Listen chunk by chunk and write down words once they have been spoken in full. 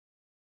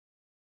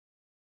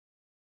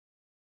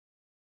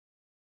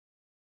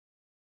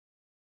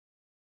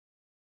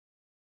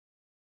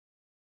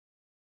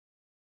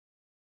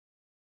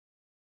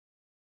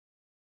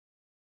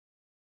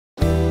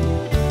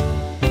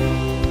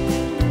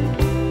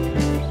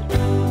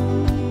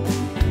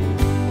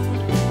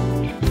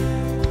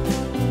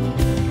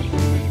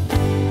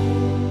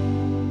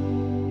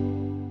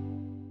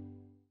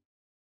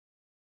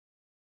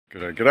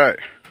G'day.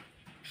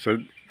 So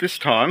this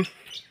time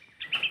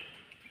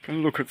I'm going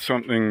to look at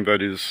something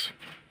that is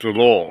the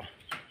law,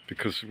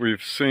 because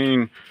we've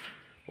seen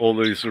all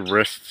these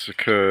arrests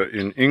occur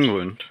in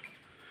England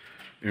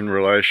in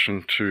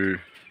relation to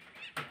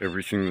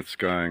everything that's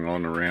going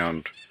on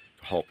around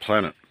the whole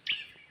planet.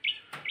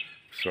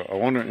 So I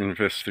want to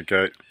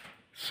investigate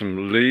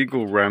some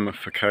legal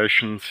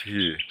ramifications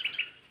here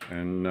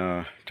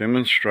and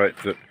demonstrate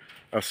that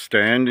our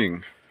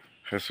standing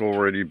has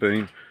already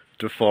been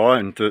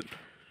defined, that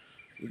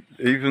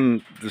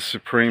even the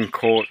Supreme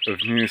Court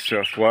of New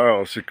South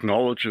Wales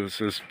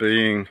acknowledges as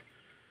being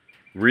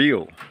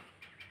real,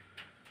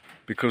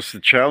 because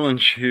the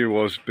challenge here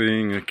was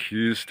being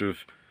accused of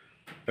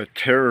a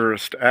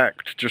terrorist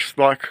act, just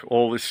like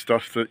all this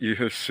stuff that you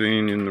have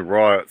seen in the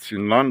riots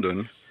in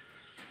London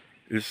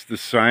is the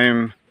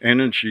same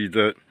energy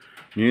that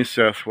New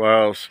South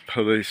Wales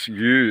police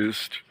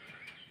used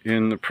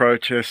in the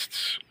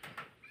protests.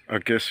 I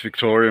guess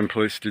Victorian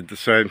police did the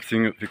same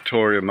thing at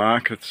Victoria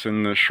Markets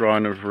and the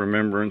Shrine of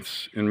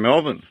Remembrance in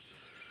Melbourne.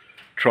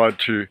 Tried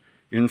to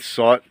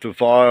incite the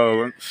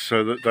violence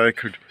so that they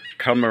could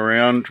come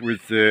around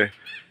with their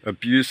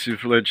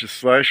abusive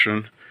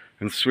legislation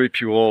and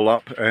sweep you all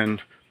up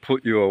and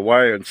put you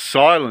away and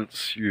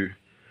silence you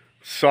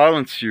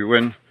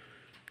when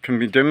it can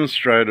be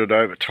demonstrated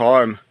over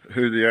time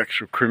who the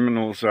actual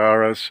criminals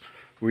are as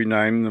we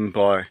name them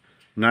by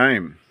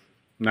name.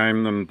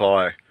 Name them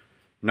by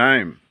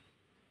name.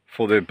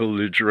 For their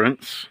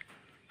belligerence,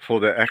 for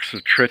their acts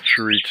of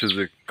treachery to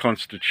the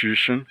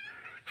Constitution,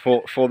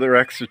 for their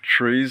acts of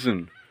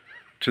treason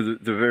to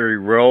the very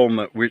realm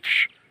at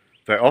which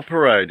they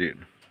operate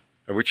in,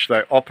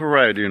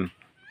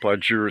 by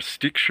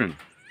jurisdiction.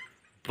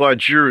 By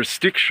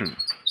jurisdiction.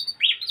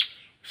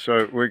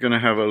 So we're going to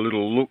have a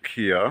little look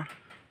here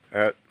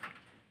at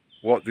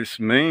what this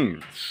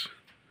means,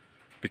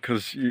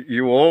 because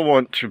you all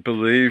want to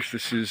believe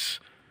this is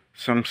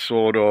some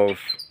sort of,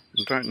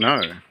 I don't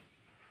know,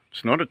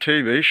 it's not a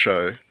TV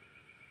show.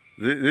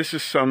 This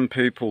is some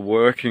people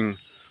working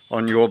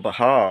on your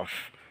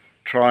behalf,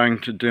 trying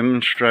to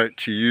demonstrate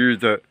to you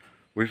that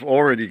we've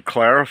already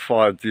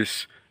clarified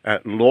this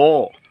at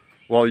law,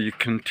 while you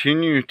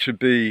continue to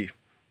be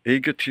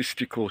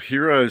egotistical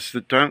heroes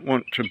that don't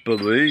want to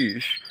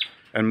believe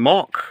and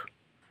mock.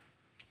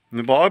 And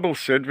the Bible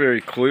said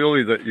very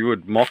clearly that you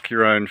would mock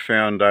your own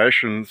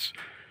foundations,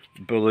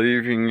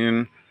 believing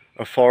in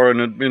a foreign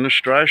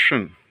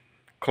administration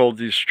called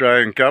the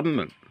Australian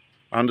government,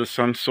 under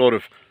some sort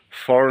of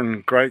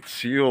foreign Great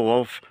Seal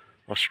of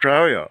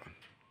Australia.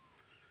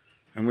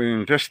 And we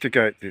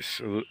investigate this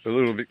a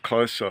little bit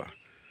closer,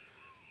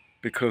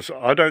 because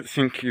I don't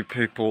think you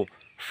people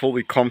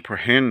fully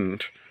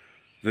comprehend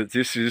that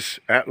this is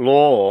at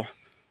law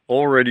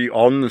already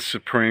on the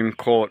Supreme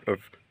Court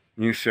of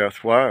New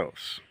South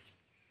Wales.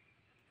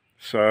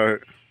 So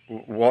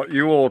what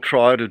you all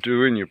try to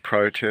do in your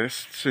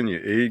protests and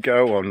your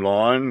ego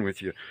online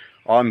with your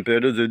I'm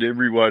better than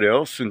everyone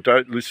else and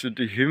don't listen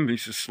to him,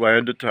 he's a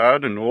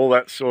slandertard and all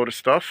that sort of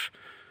stuff,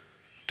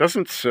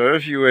 doesn't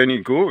serve you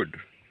any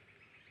good.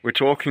 We're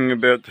talking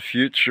about the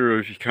future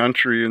of your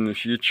country and the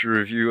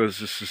future of you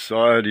as a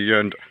society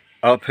and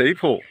our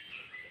people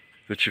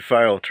that you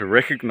fail to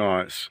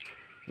recognise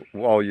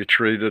while you're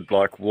treated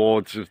like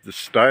wards of the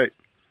state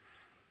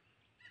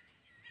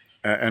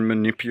and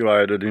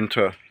manipulated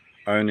into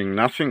owning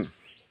nothing.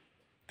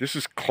 This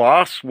is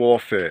class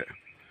warfare.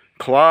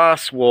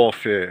 Class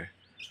warfare,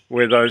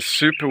 where those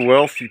super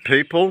wealthy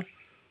people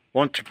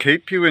want to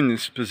keep you in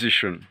this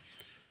position.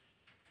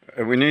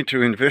 And we need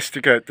to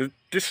investigate that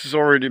this has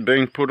already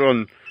been put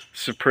on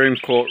Supreme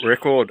Court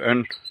record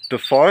and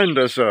defined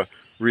as a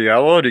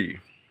reality.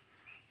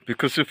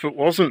 Because if it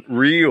wasn't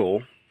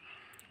real,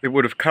 it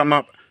would have come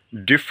up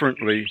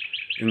differently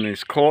in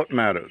these court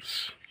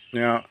matters.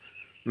 Now,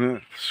 I'm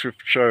going to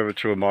switch over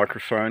to a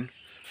microphone.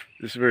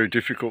 This is a very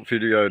difficult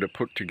video to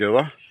put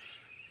together.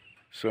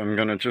 So I'm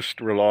going to just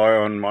rely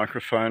on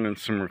microphone and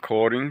some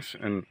recordings,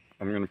 and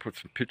I'm going to put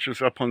some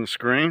pictures up on the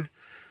screen.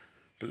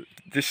 But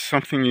this is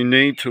something you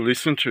need to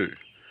listen to.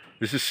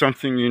 This is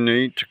something you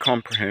need to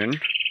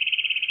comprehend.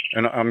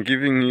 And I'm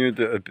giving you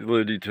the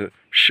ability to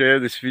share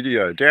this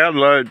video.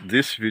 Download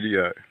this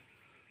video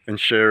and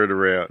share it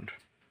around.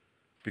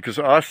 Because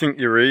I think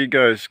your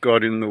ego's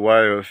got in the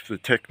way of the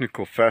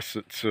technical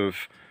facets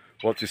of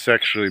what this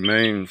actually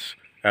means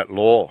at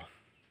law.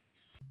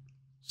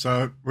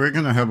 So we're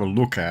going to have a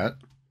look at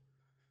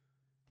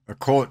a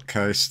court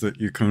case that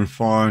you can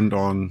find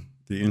on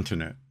the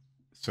internet.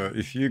 So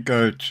if you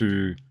go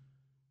to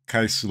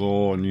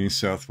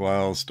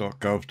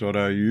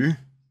caselawNewSouthWales.gov.au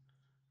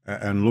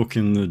and look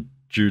in the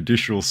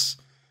judicial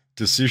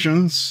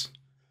decisions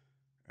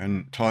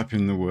and type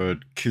in the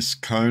word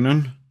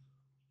Kiskonen,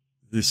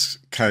 this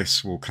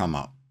case will come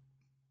up.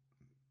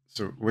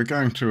 So we're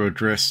going to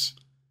address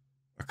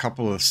a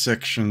couple of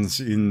sections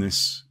in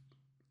this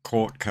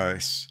court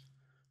case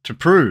to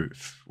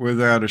prove,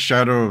 without a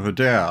shadow of a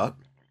doubt,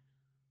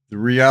 the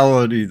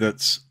reality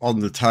that's on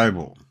the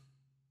table.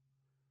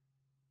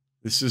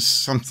 This is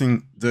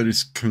something that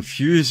is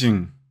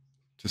confusing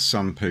to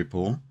some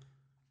people,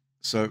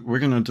 so we're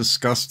going to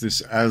discuss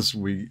this as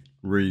we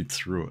read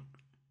through it.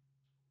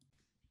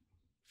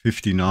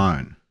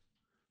 59.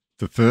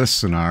 The first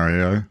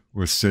scenario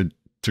was said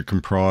to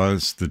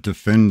comprise the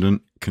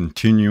defendant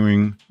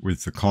continuing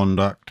with the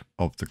conduct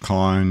of the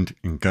kind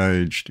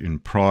engaged in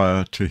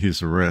prior to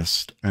his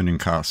arrest and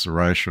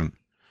incarceration,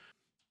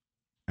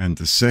 and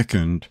the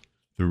second,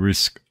 the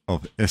risk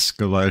of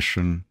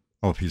escalation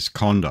of his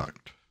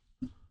conduct.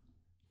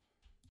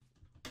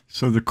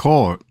 So the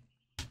court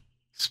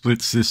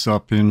splits this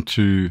up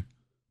into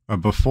a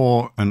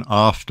before and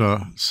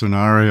after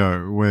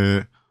scenario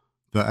where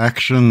the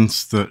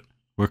actions that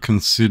were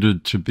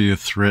considered to be a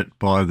threat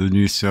by the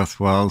New South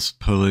Wales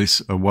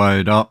police are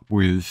weighed up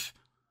with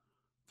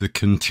the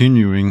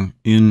continuing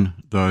in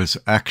those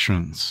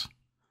actions.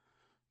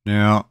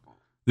 Now,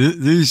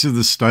 these are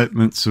the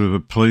statements of a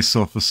police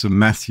officer,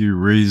 Matthew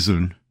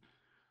Reason,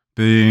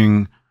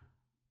 being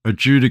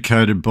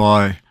adjudicated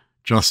by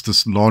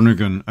Justice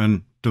Lonergan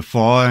and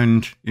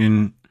defined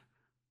in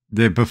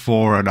their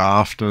before and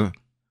after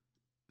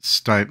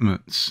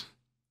statements.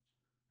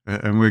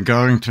 And we're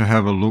going to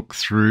have a look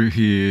through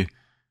here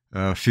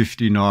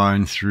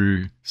 59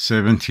 through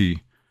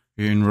 70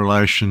 in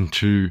relation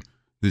to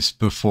this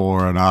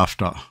before and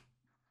after.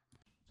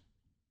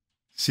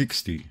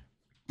 60.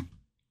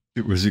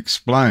 It was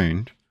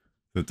explained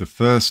that the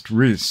first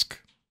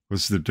risk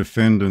was the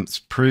defendant's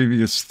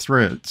previous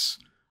threats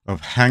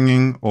of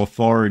hanging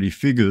authority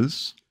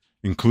figures,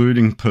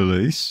 including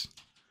police,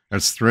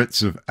 as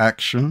threats of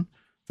action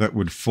that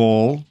would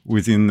fall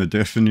within the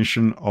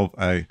definition of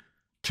a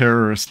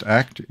terrorist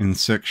act in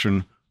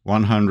section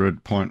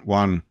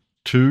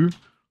 100.12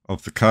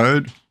 of the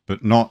code,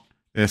 but not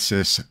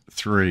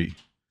SS3.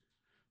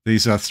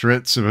 These are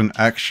threats of an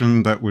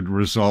action that would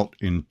result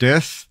in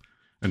death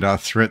and are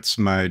threats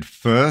made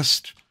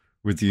first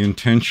with the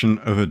intention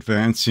of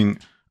advancing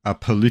a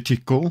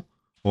political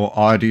or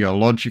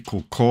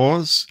ideological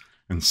cause,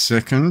 and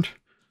second,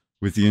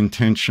 with the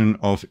intention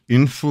of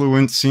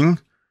influencing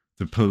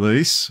the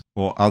police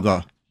or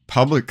other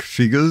public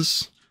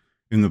figures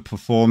in the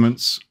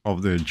performance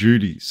of their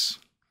duties.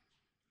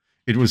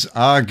 It was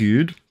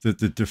argued that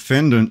the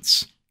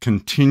defendant's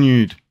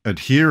continued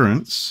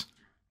adherence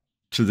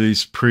to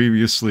these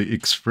previously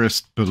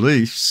expressed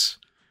beliefs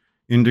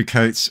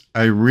indicates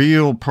a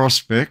real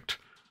prospect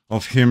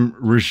of him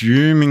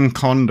resuming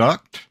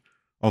conduct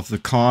of the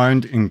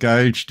kind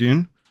engaged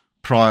in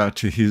prior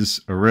to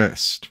his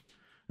arrest.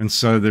 And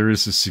so there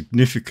is a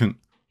significant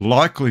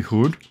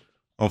likelihood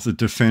of the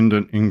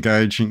defendant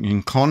engaging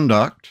in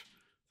conduct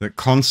that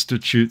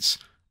constitutes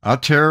a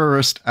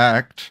terrorist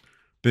act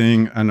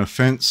being an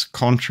offence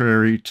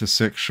contrary to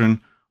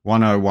section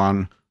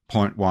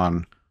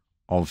 101.1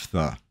 of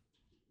the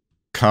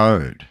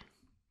code.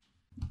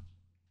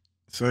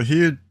 So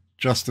here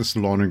Justice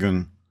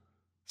Lonergan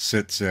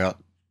sets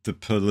out the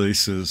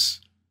police's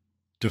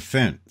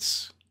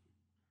defence.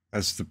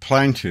 As the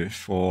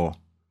plaintiff or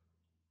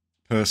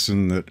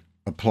person that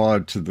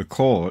applied to the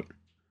court,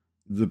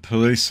 the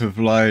police have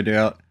laid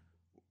out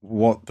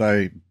what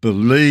they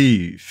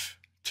believe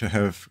to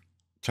have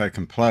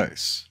taken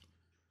place.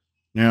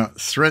 Now,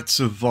 threats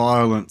of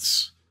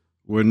violence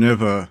were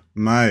never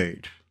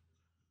made.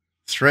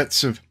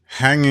 Threats of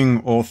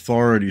hanging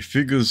authority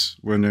figures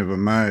were never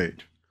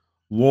made.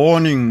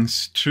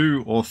 Warnings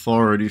to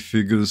authority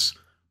figures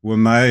were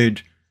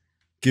made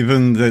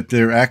given that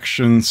their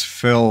actions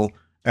fell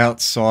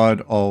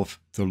outside of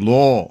the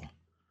law,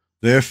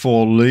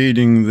 therefore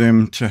leading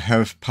them to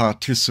have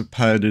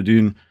participated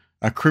in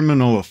a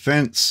criminal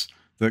offence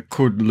that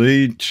could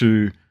lead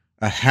to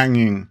a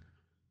hanging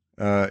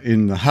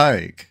in The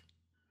Hague.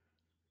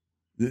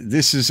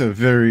 This is a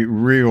very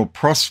real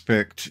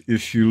prospect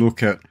if you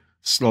look at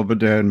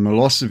Slobodan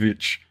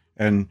Milosevic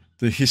and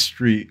the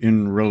history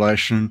in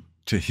relation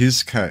to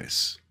his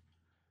case.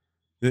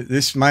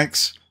 This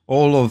makes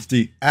all of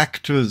the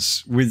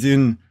actors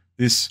within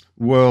this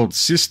world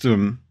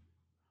system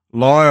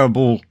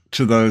liable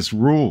to those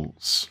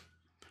rules.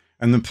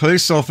 And the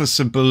police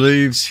officer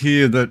believes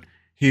here that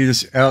he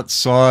is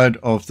outside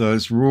of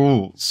those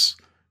rules.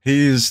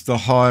 He is the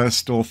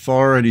highest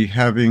authority,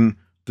 having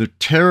the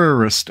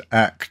terrorist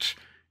act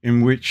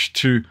in which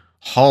to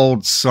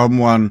hold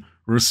someone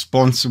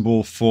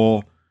responsible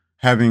for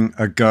having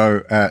a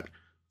go at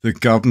the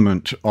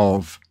government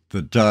of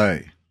the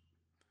day.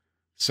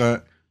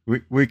 So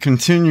we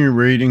continue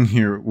reading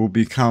here. It will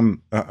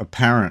become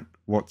apparent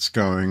what's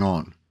going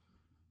on.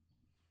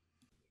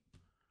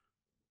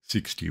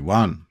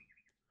 61.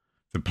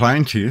 The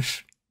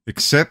plaintiff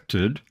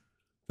accepted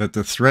that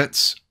the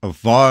threats of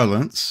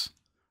violence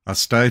are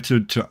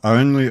stated to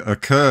only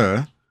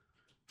occur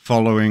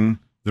following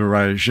the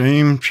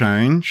regime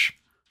change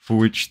for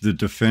which the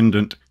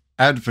defendant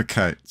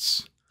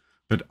advocates,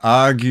 but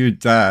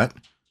argued that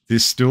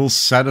this still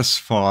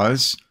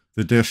satisfies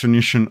the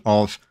definition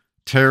of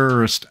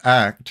terrorist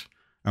act,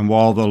 and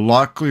while the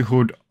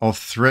likelihood of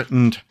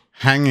threatened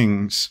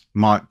hangings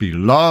might be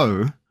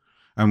low,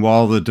 and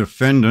while the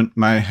defendant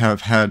may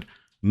have had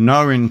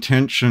no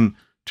intention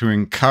to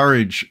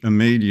encourage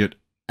immediate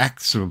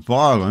acts of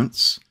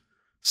violence,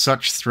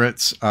 such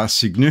threats are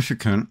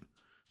significant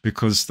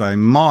because they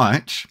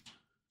might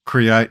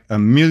create a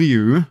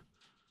milieu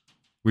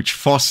which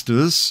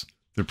fosters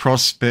the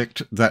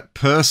prospect that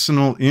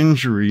personal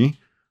injury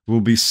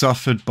will be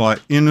suffered by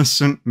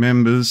innocent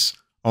members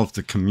of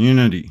the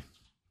community.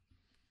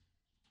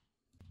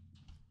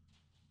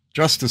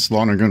 Justice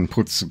Lonergan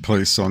puts the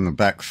police on the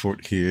back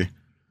foot here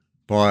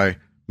by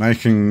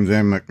making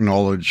them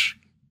acknowledge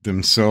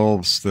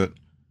themselves that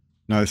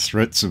no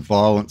threats of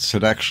violence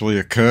had actually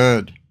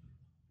occurred.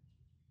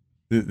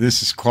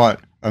 This is quite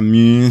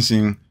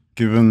amusing,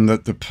 given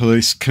that the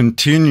police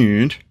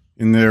continued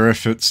in their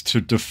efforts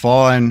to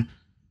define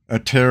a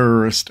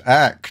terrorist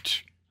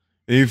act,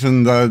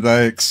 even though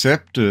they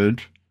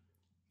accepted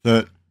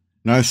that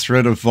no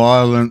threat of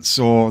violence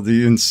or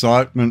the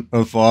incitement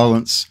of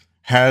violence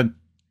had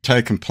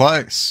taken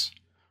place,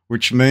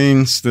 which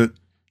means that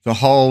the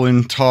whole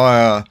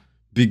entire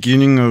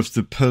beginning of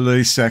the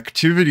police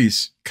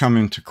activities come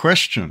into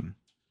question.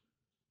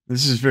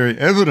 This is very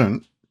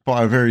evident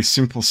by a very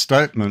simple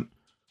statement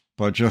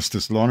by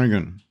Justice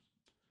Lonergan,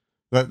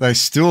 that they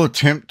still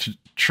attempt to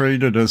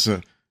treat it as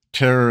a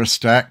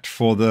terrorist act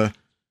for the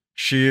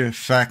sheer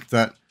fact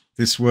that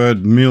this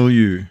word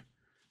milieu,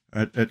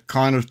 it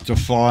kind of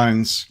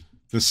defines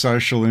the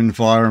social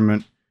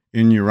environment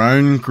in your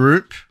own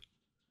group,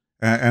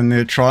 and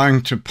they're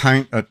trying to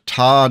paint a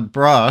tarred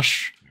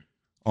brush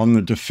on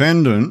the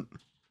defendant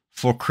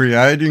for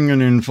creating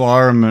an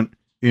environment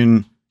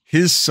in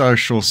his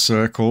social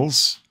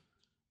circles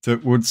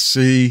that would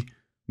see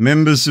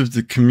members of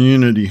the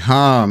community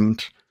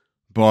harmed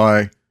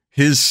by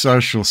his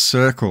social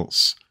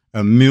circles,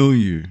 a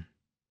milieu.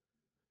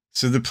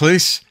 So the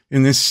police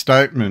in this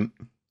statement,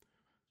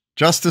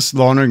 Justice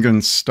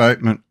Lonergan's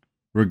statement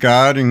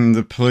regarding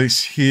the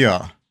police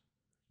here,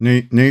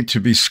 need to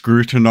be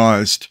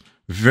scrutinised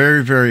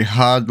very, very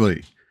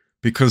hardly,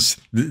 because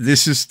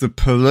this is the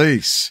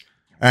police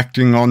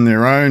acting on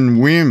their own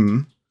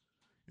whim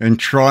and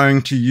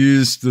trying to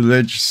use the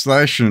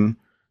legislation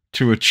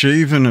to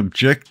achieve an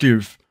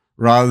objective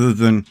rather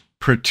than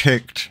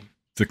protect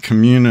the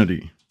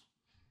community.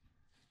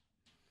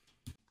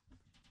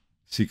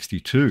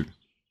 62.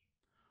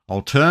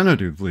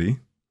 Alternatively,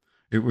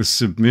 it was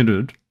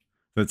submitted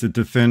that the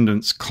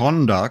defendant's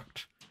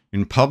conduct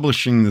in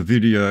publishing the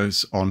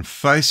videos on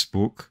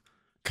Facebook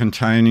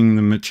containing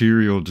the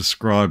material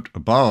described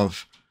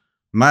above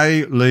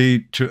may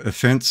lead to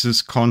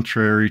offences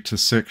contrary to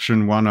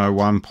Section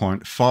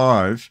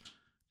 101.5,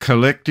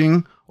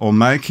 collecting or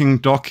making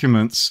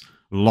documents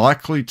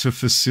likely to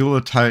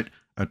facilitate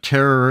a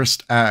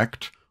terrorist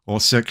act, or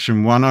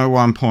Section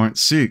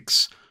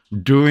 101.6,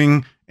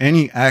 doing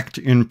any act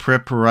in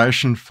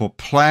preparation for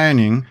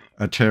planning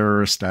a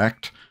terrorist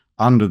act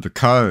under the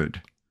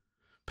Code,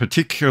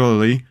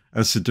 particularly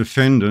as the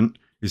defendant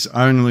is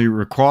only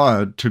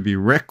required to be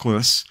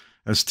reckless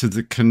as to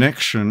the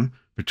connection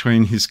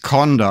between his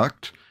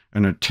conduct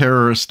and a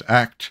terrorist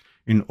act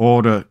in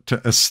order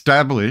to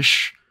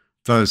establish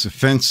those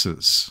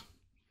offences.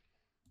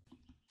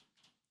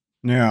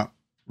 Now,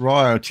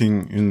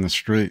 rioting in the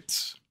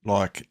streets,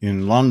 like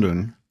in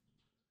London,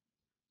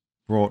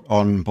 brought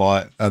on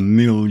by a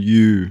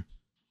milieu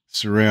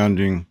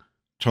surrounding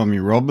Tommy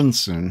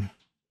Robinson,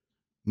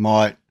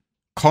 might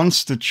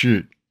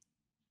constitute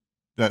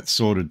that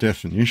sort of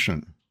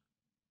definition.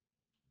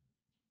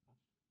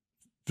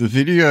 The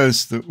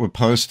videos that were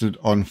posted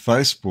on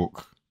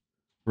Facebook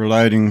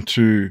relating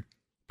to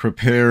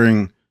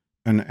preparing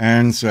an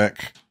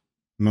Anzac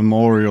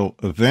memorial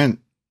event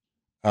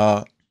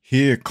are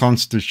here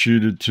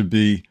constituted to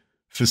be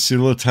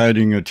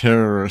facilitating a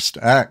terrorist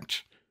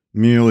act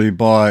merely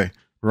by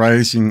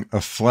raising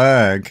a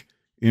flag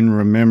in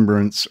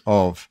remembrance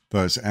of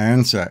those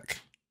Anzac,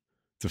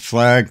 the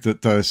flag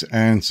that those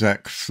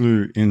Anzac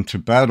flew into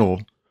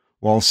battle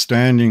while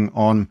standing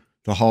on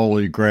the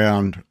holy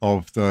ground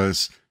of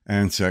those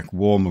Anzac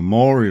war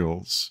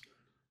memorials,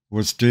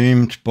 was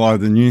deemed by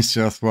the New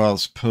South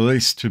Wales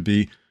Police to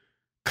be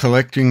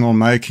collecting or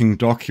making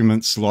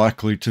documents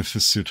likely to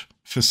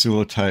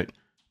facilitate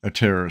a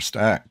terrorist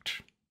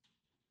act.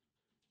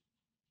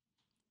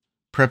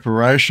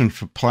 Preparation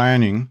for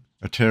planning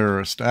a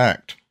terrorist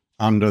act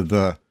under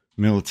the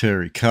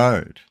military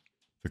code,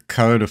 the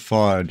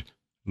codified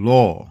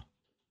law,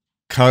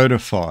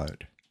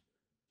 codified.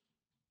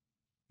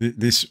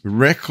 This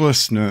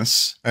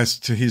recklessness as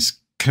to his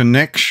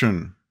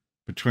connection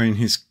between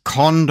his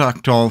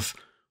conduct of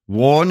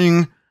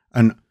warning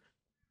an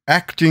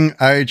acting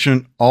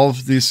agent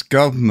of this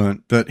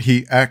government that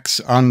he acts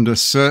under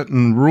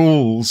certain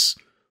rules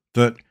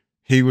that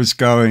he was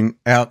going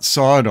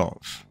outside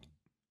of,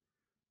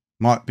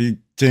 might be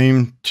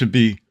deemed to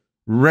be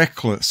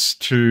reckless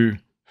to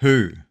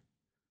who?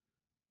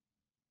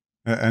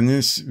 And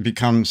this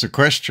becomes a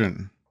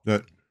question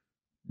that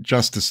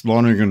Justice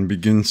Lonergan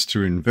begins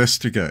to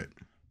investigate.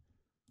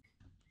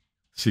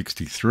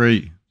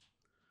 63.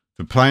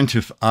 The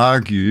plaintiff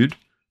argued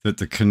that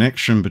the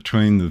connection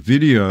between the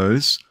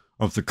videos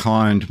of the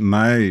kind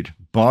made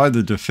by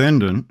the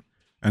defendant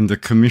and the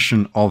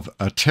commission of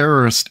a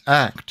terrorist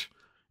act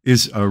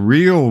is a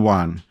real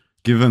one,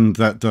 given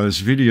that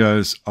those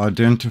videos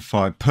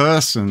identify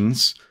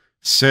persons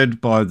said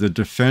by the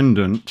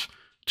defendant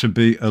to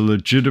be a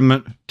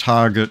legitimate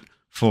target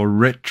for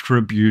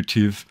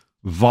retributive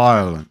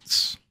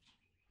violence.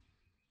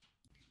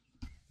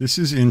 This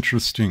is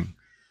interesting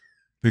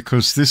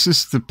because this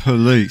is the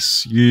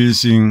police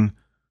using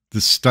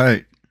the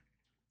state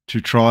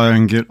to try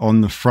and get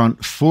on the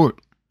front foot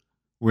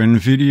when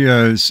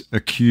videos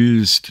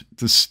accused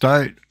the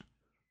state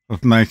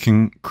of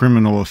making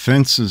criminal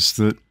offences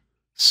that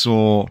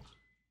saw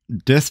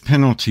death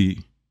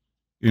penalty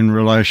in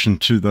relation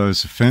to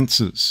those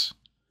offences.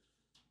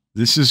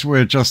 This is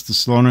where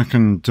Justice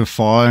Lonergan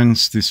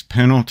defines this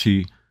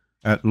penalty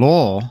at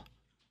law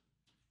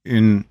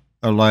in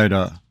a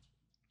later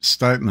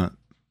statement.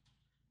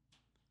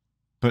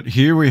 But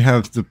here we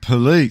have the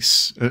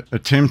police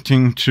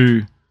attempting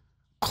to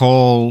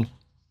call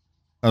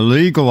a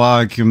legal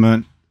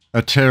argument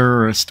a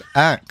terrorist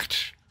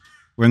act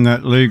when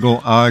that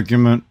legal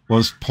argument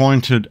was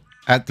pointed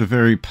at the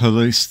very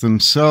police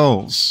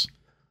themselves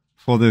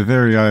for their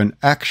very own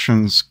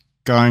actions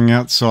going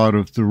outside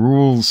of the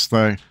rules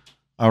they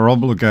are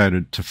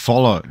obligated to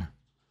follow.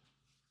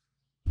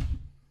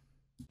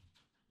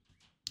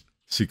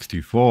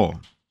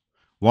 64.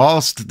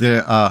 Whilst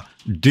there are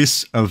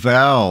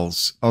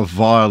disavowals of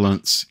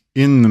violence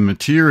in the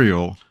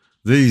material,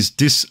 these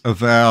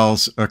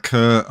disavowals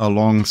occur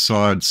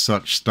alongside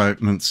such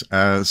statements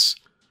as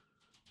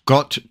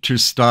got to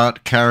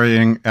start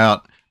carrying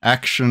out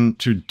action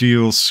to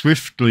deal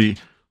swiftly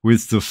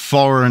with the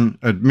foreign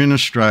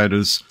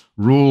administrators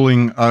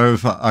ruling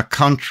over a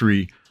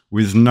country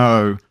with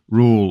no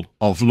rule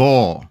of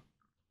law.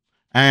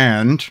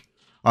 And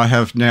I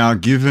have now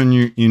given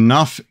you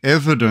enough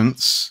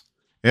evidence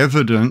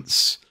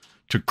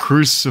to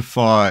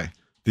crucify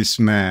this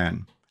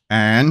man,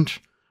 and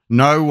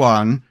no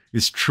one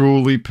is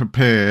truly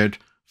prepared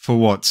for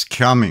what's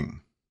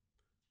coming.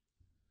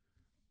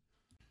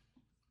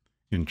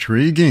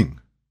 Intriguing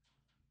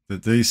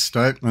that these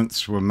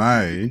statements were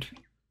made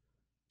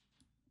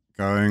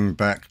going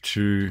back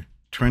to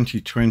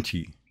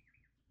 2020,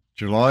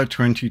 July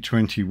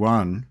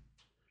 2021,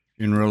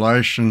 in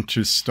relation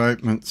to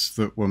statements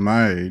that were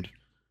made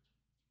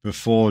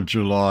before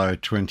July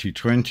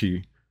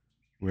 2020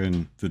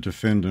 when the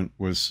defendant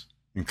was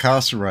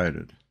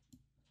incarcerated.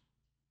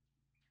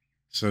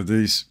 So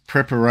these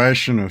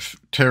preparation of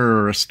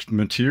terrorist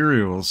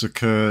materials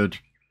occurred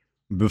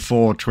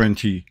before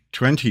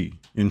 2020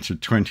 into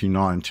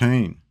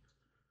 2019.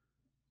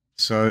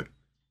 So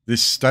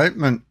this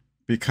statement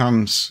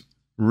becomes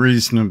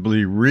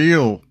reasonably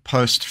real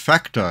post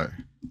facto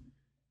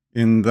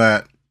in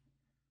that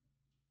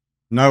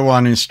no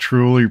one is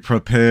truly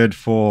prepared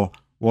for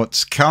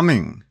what's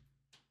coming,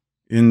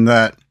 in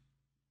that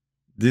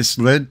this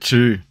led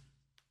to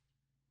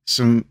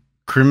some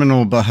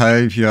criminal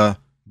behaviour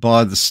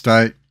by the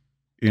state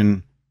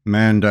in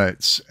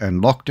mandates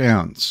and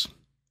lockdowns.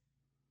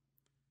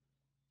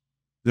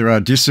 There are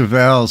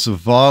disavowals of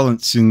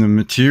violence in the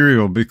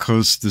material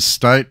because the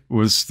state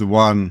was the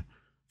one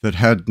that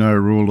had no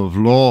rule of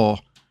law,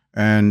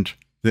 and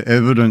the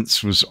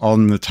evidence was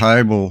on the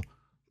table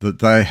that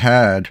they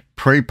had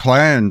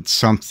pre-planned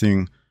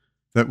something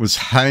that was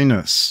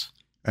heinous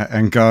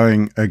and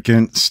going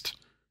against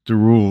the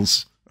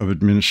rules of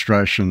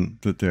administration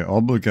that they're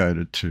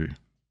obligated to.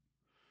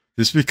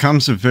 This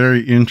becomes a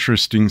very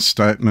interesting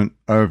statement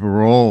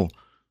overall,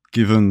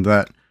 given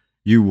that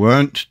you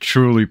weren't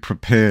truly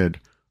prepared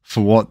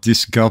for what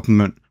this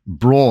government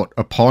brought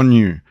upon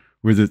you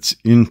with its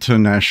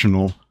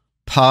international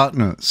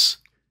partners,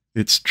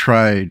 its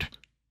trade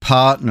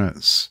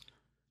partners.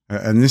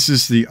 And this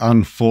is the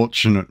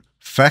unfortunate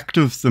fact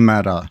of the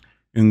matter,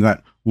 in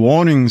that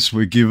warnings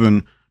were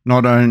given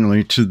not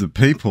only to the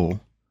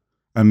people,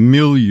 a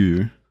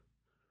milieu,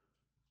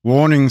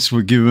 warnings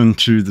were given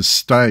to the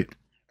state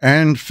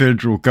and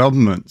federal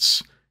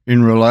governments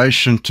in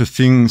relation to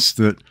things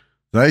that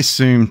they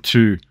seem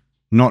to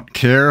not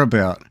care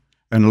about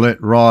and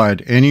let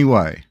ride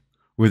anyway,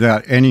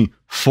 without any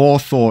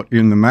forethought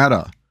in the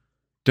matter,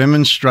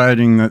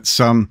 demonstrating that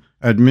some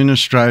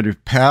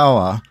administrative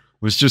power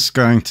was just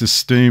going to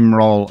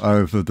steamroll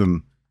over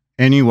them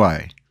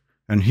anyway.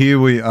 And here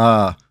we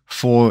are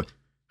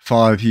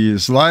 4-5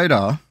 years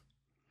later,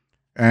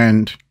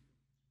 and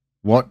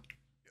what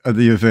are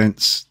the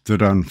events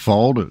that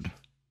unfolded?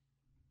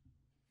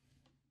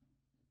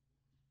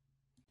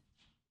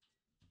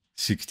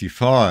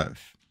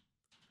 65.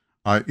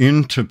 I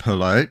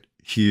interpolate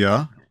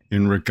here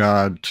in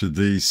regard to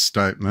these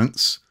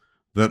statements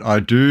that I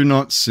do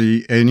not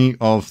see any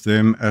of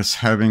them as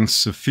having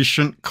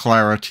sufficient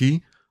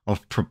clarity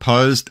of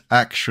proposed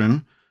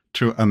action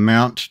to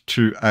amount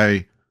to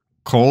a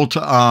call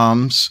to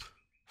arms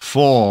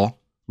for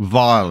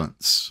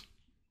violence.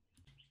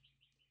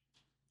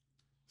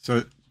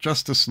 So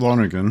Justice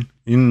Lonergan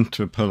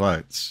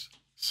interpolates,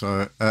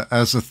 So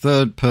as a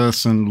third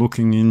person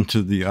looking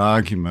into the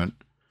argument,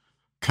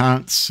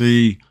 can't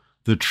see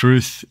the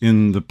truth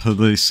in the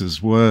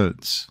police's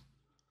words.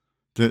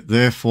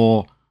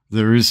 Therefore,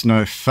 there is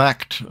no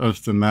fact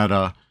of the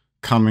matter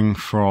coming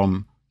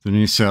from the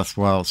New South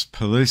Wales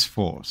Police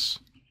Force.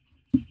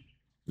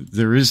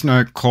 There is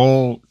no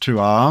call to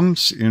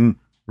arms in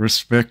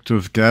respect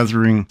of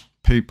gathering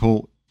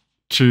people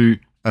to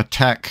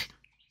attack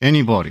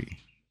anybody.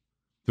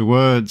 The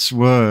words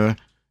were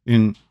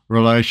in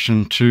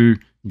relation to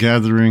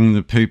gathering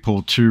the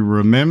people to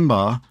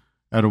remember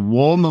at a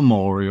war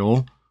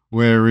memorial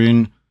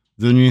wherein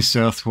the New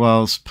South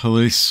Wales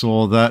Police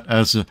saw that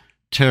as a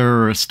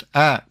terrorist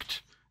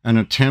act and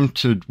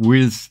attempted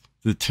with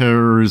the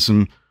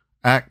Terrorism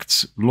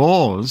Act's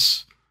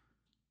laws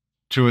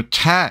to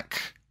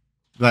attack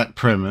that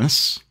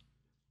premise,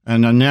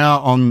 and are now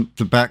on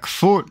the back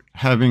foot,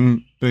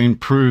 having been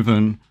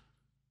proven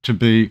to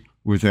be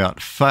without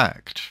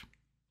fact.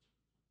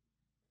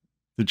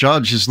 The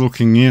judge is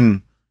looking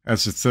in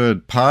as a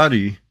third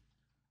party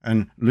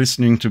and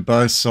listening to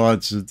both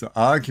sides of the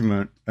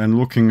argument and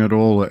looking at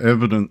all the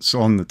evidence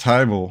on the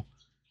table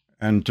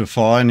and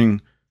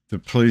defining the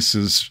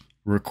police's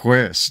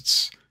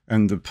requests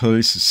and the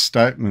police's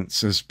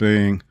statements as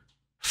being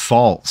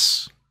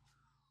false.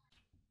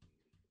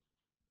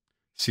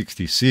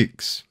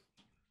 66.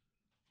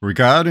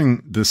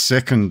 Regarding the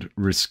second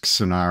risk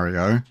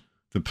scenario,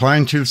 the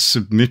plaintiff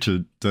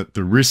submitted that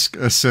the risk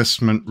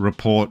assessment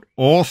report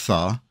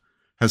author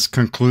has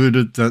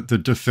concluded that the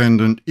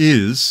defendant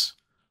is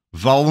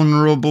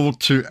vulnerable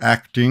to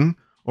acting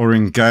or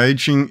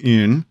engaging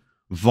in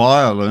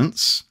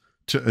violence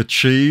to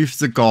achieve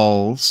the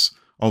goals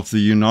of the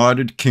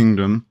United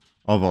Kingdom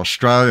of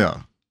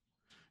Australia.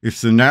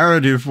 If the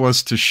narrative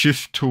was to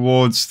shift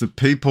towards the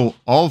people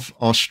of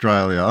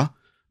Australia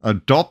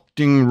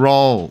adopting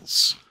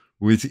roles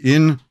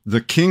within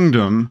the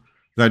kingdom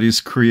that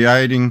is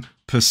creating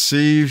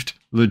perceived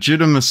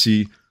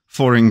legitimacy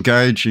for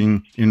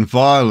engaging in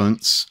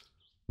violence,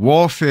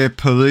 warfare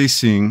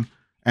policing,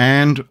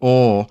 and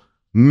or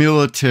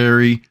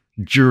military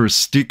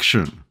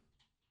jurisdiction.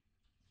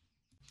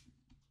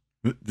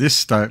 This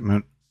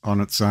statement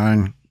on its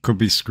own could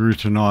be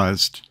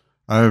scrutinised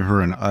over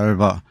and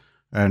over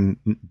and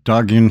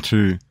dug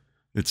into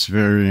its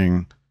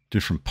varying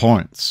different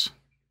points.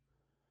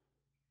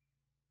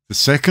 The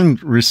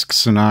second risk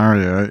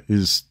scenario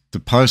is the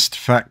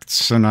post-fact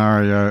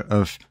scenario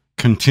of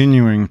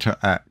continuing to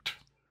act,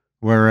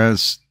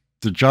 whereas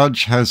the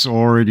judge has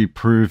already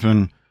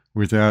proven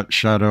without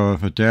shadow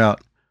of a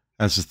doubt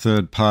as a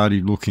third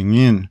party looking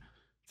in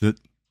that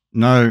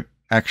no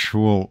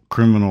actual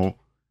criminal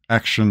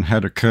action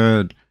had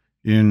occurred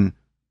in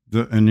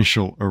the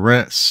initial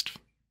arrest.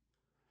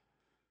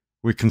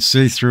 We can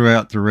see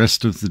throughout the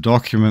rest of the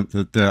document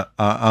that there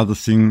are other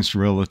things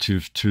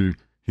relative to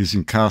his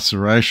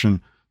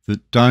incarceration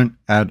that don't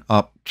add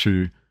up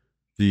to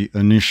the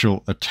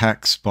initial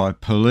attacks by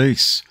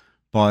police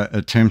by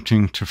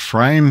attempting to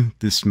frame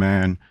this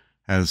man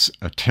as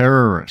a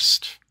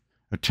terrorist,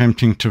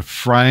 attempting to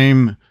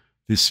frame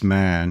this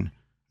man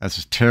as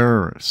a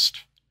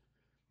terrorist.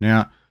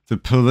 Now, the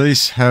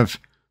police have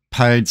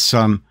paid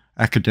some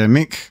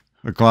academic,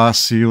 a glass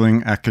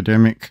ceiling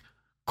academic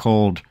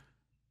called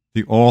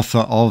the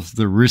author of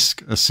the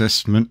risk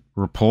assessment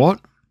report,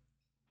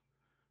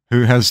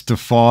 who has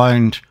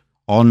defined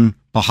on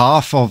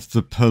behalf of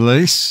the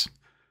police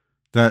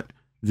that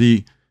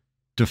the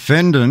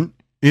defendant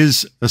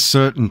is a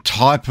certain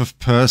type of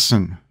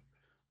person.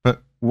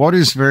 But what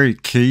is very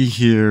key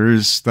here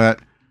is that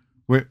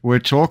we're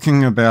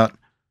talking about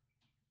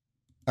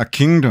a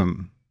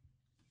kingdom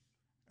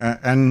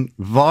and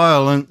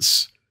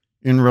violence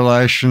in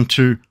relation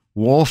to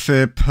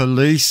warfare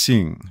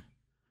policing.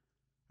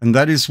 And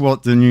that is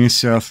what the New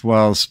South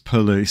Wales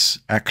Police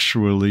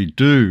actually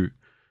do,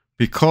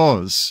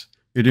 because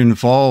it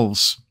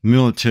involves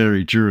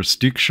military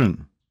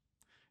jurisdiction.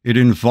 It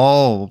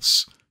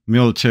involves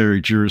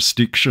military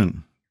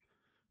jurisdiction.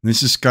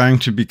 This is going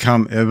to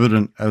become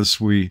evident as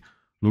we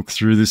look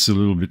through this a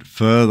little bit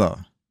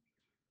further.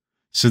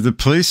 So the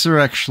police are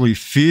actually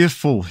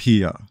fearful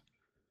here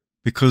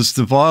because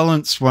the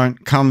violence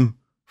won't come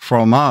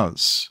from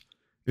us.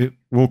 It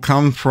will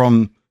come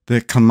from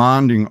their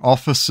commanding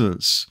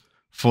officers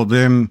for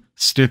them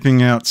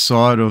stepping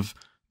outside of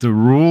the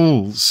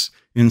rules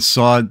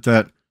inside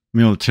that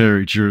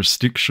military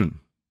jurisdiction.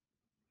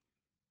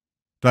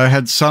 They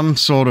had some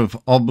sort of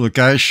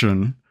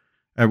obligation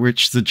at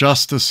which the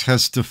justice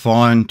has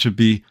defined to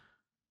be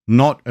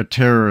not a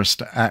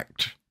terrorist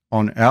act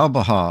on our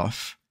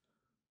behalf,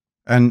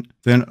 and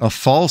then a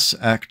false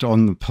act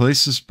on the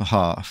police's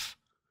behalf,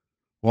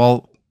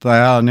 while they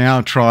are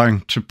now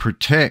trying to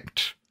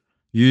protect,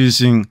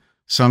 using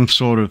some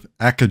sort of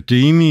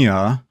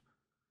academia,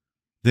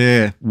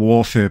 their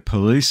warfare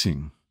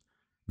policing.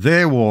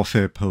 Their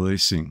warfare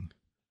policing.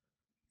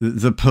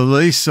 The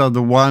police are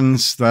the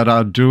ones that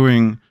are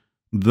doing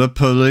the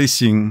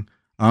policing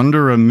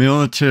under a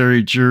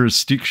military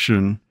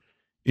jurisdiction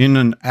in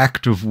an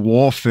act of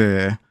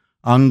warfare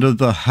under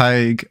the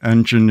Hague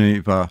and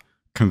Geneva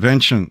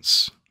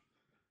Conventions.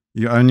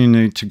 You only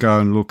need to go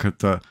and look at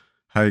the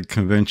Hague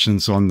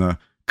Conventions on the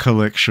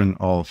collection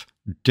of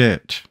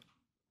debt.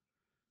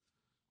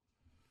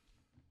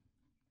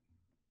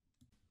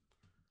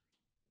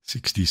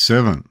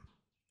 (67)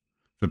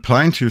 The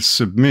plaintiff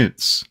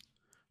submits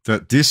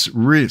that this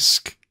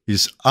risk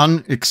is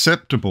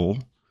unacceptable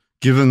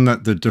given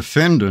that the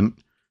defendant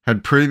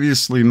had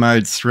previously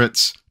made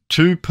threats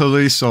to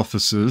police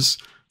officers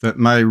that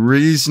may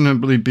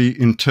reasonably be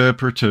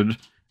interpreted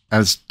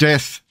as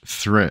death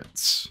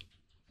threats.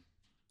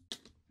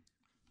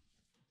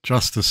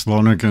 Justice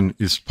Lonergan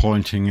is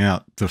pointing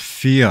out the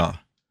fear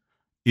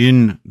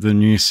in the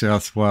New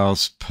South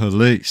Wales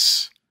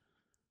Police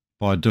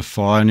by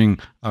defining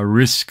a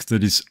risk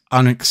that is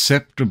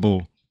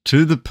unacceptable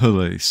to the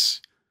police,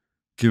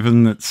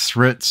 given that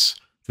threats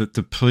that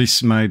the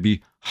police may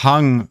be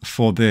hung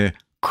for their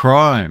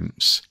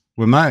crimes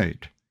were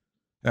made.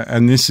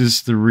 And this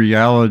is the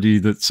reality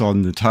that's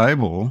on the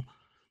table.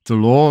 The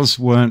laws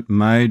weren't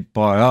made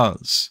by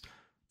us.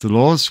 The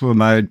laws were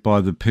made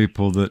by the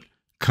people that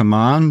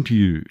command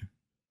you.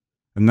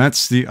 And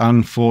that's the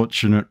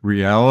unfortunate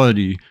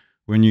reality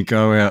when you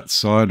go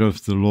outside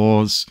of the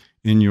laws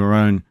in your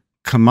own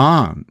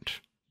command.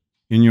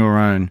 In your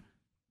own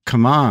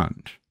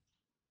command.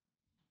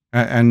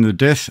 And the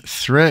death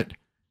threat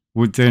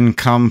would then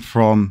come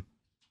from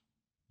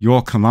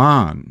your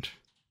command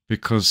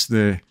because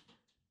they're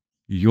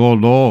your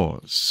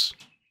laws.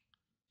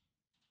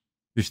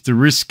 If the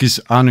risk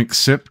is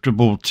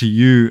unacceptable to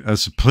you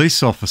as a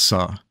police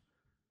officer,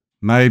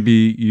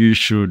 maybe you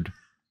should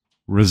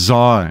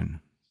resign.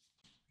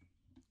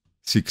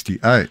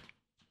 68.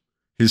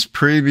 His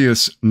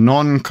previous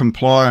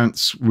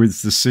non-compliance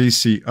with the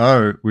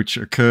CCO, which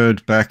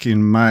occurred back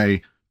in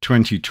May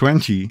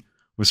 2020,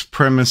 was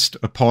premised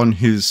upon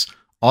his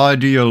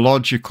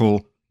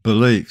ideological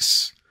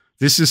beliefs.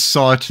 This is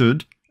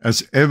cited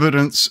as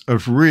evidence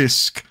of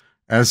risk,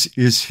 as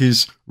is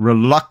his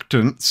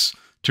reluctance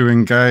to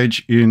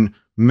engage in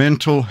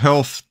mental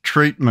health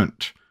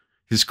treatment.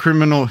 His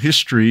criminal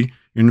history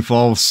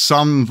involves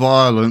some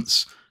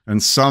violence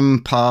and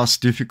some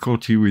past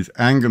difficulty with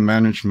anger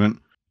management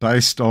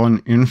based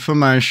on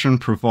information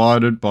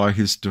provided by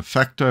his de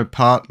facto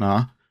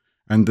partner,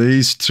 and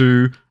these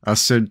two are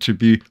said to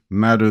be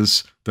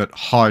matters that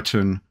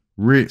heighten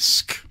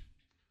risk.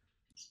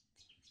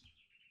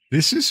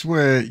 This is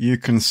where you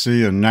can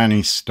see a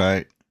nanny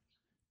state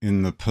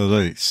in the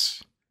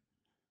police.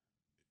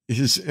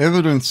 His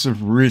evidence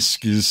of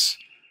risk is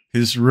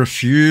his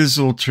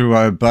refusal to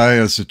obey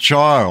as a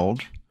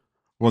child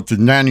what the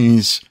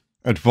nanny's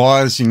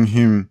advising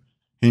him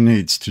he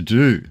needs to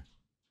do.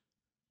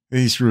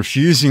 He's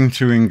refusing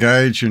to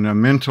engage in a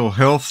mental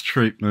health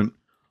treatment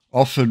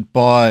offered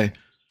by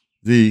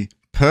the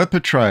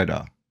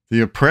perpetrator,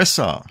 the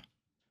oppressor,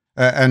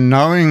 and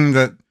knowing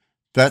that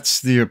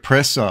that's the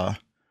oppressor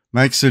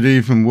makes it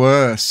even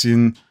worse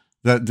in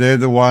that they're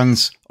the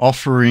ones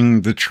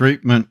offering the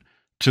treatment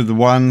to the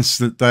ones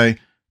that they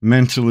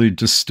mentally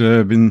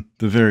disturb in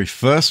the very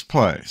first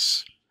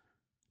place.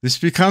 This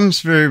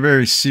becomes very,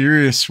 very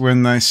serious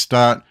when they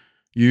start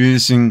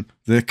using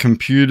their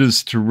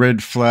computers to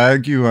red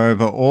flag you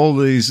over all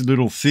these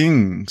little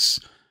things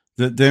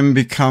that then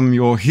become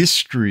your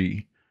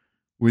history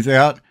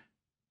without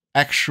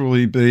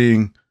actually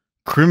being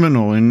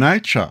criminal in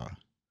nature.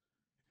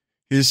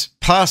 His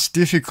past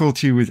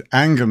difficulty with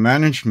anger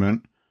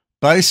management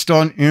based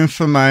on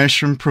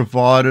information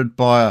provided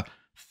by a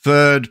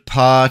third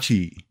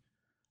party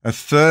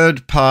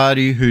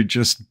who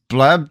just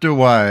blabbed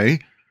away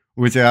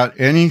without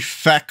any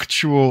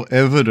factual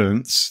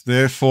evidence.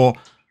 Therefore,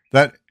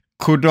 that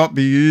could not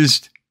be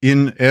used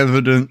in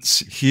evidence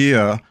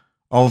here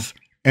of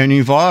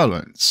any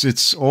violence.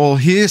 It's all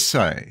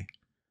hearsay.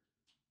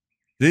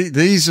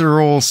 These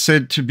are all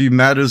said to be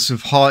matters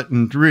of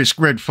heightened risk.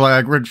 Red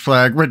flag, red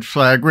flag, red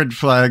flag, red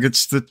flag.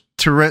 It's the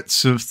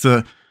Tourette's of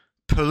the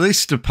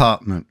police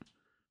department,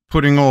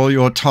 putting all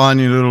your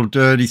tiny little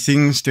dirty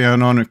things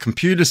down on a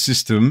computer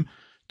system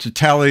to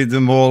tally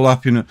them all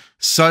up in a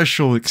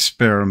social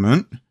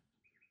experiment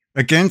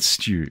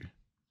against you,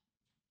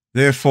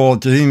 therefore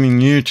deeming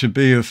you to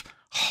be of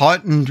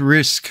heightened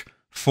risk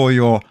for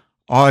your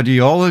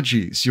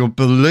ideologies, your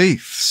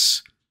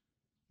beliefs.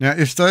 Now,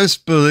 if those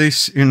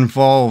beliefs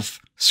involve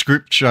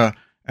Scripture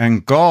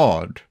and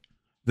God,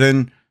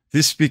 then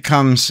this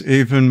becomes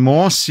even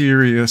more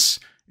serious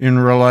in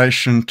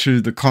relation to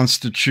the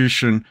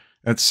Constitution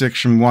at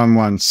Section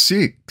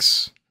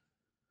 116.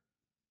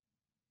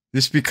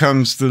 This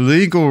becomes the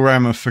legal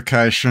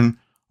ramification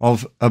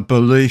of a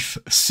belief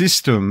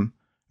system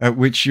at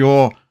which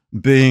you're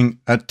being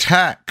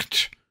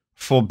attacked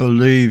for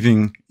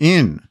believing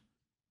in.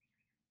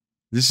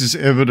 This is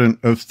evident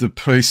of the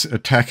police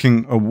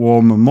attacking a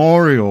war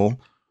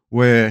memorial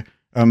where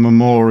a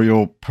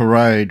memorial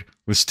parade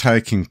was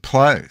taking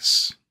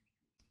place.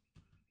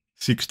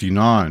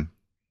 69.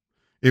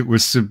 It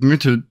was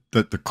submitted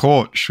that the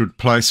court should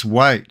place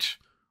weight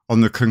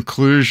on the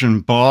conclusion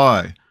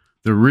by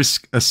the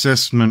risk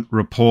assessment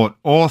report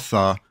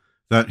author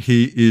that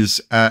he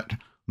is at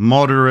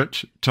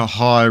moderate to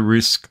high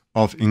risk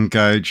of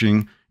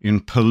engaging in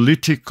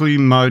politically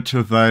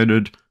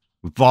motivated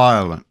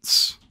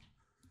violence.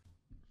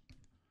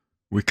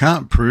 We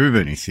can't prove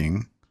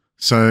anything,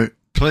 so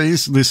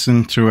please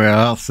listen to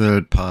our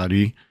third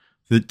party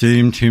that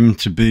deemed him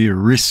to be a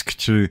risk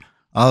to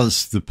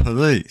us, the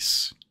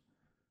police.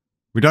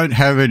 We don't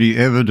have any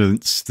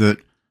evidence that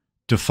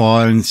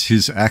defines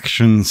his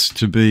actions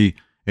to be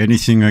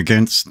anything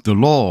against the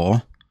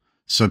law,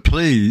 so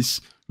please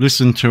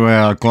listen to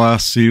our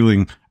glass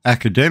ceiling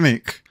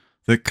academic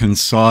that can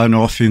sign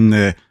off in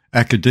their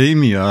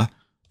academia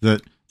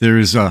that there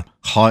is a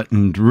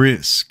heightened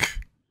risk.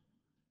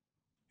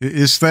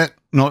 Is that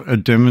not a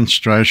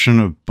demonstration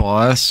of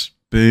bias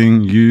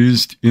being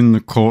used in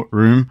the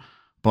courtroom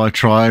by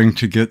trying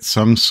to get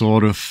some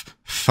sort of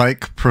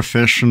fake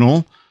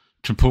professional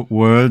to put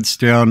words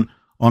down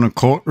on a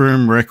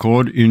courtroom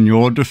record in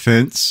your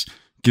defence,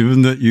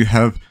 given that you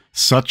have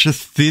such a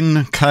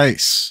thin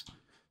case,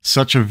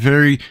 such a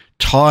very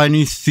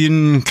tiny,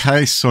 thin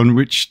case on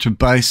which to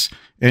base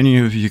any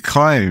of your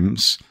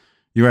claims?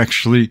 You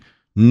actually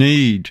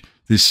need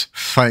this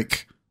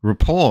fake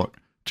report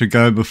to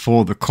go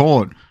before the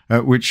court,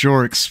 at which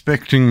you're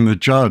expecting the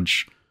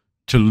judge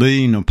to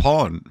lean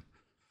upon.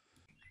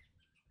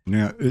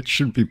 Now, it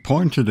should be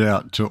pointed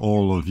out to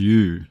all of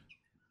you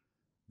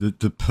that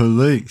the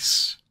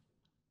police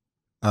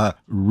are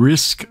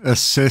risk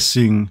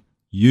assessing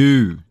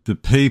you, the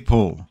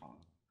people.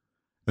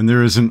 And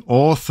there is an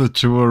author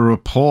to a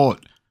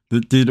report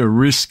that did a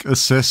risk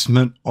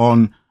assessment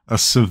on a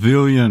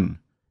civilian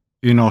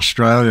in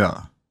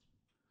Australia.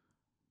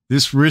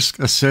 This risk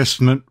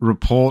assessment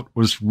report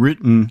was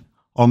written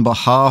on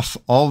behalf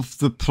of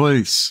the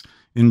police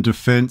in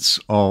defence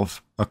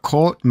of a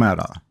court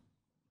matter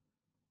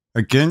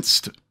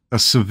against a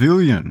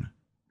civilian,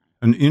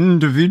 an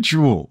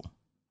individual.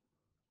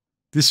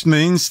 This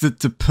means that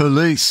the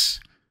police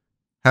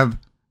have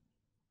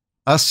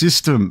a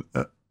system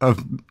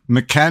of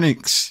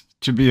mechanics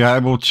to be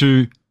able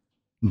to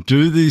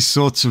do these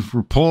sorts of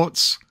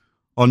reports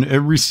on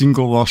every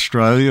single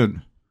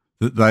Australian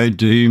that they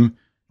deem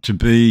to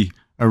be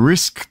a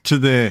risk to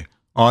their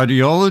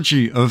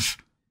ideology of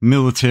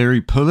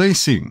military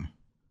policing.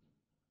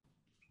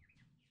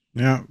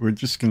 Now, we're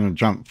just going to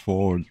jump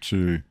forward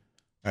to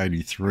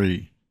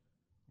 83,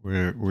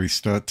 where we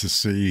start to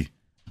see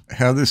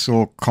how this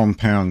all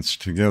compounds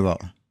together,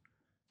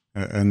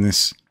 and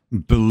this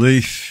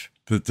belief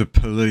that the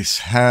police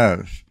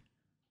have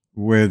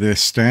where their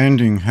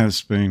standing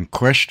has been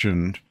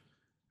questioned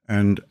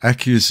and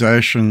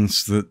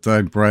accusations that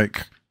they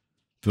break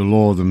the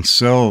law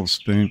themselves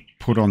being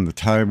put on the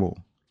table.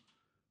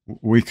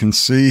 We can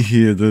see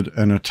here that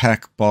an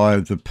attack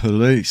by the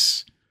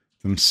police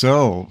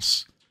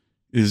themselves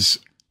is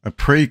a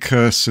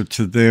precursor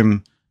to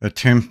them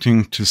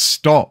attempting to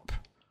stop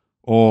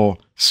or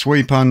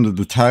sweep under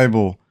the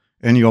table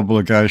any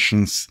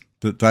obligations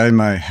that they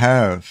may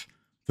have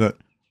that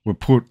were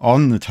put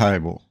on the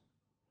table.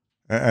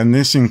 And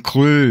this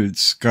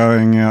includes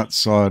going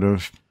outside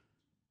of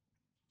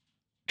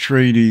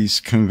treaties,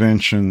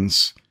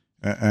 conventions,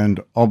 and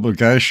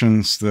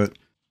obligations that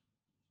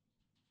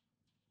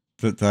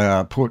they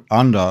are put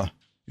under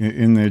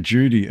in their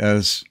duty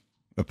as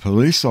a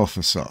police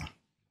officer.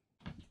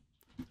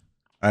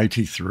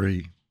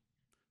 83.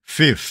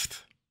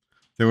 Fifth,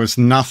 there was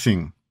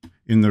nothing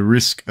in the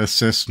risk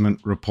assessment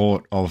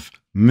report of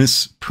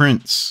Miss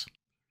Prince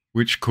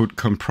which could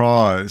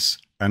comprise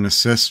an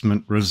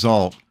assessment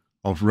result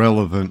of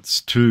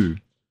relevance to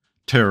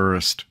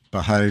terrorist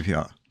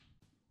behaviour.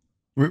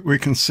 We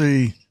can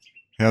see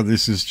how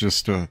this is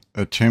just an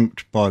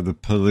attempt by the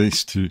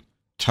police to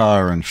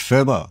tar and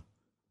feather,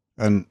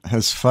 and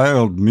has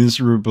failed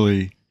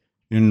miserably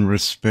in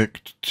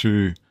respect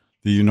to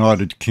the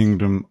United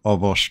Kingdom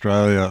of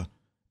Australia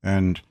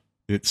and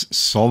its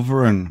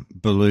sovereign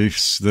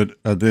beliefs that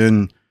are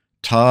then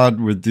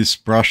tarred with this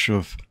brush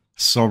of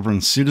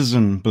sovereign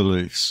citizen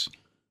beliefs,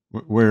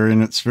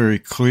 wherein it's very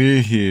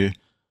clear here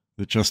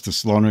that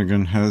Justice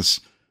Lonergan has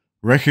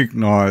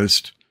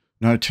recognised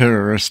no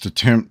terrorist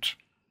attempt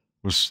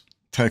was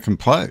taken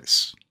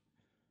place.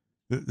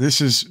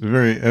 This is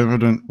very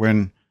evident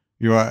when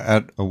you are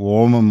at a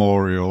war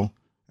memorial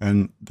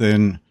and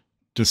then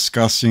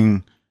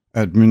discussing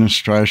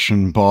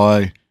administration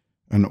by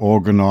an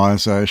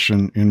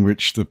organisation in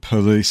which the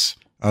police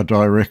are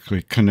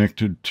directly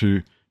connected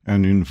to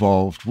and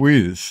involved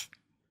with,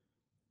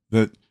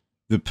 that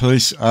the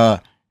police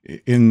are,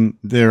 in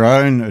their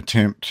own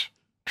attempt,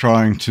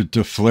 trying to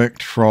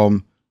deflect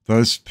from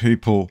those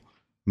people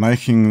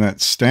making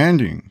that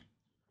standing.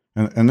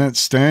 And that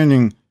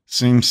standing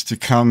seems to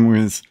come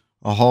with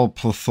a whole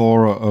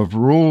plethora of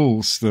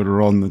rules that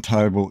are on the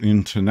table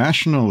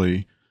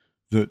internationally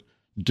that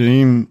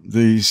deem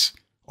these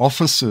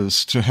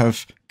officers to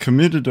have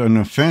committed an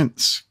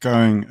offence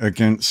going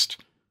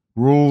against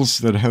rules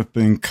that have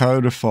been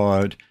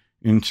codified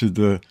into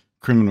the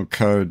Criminal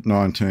Code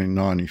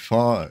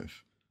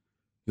 1995.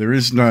 There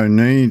is no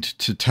need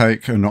to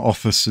take an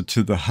officer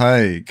to The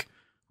Hague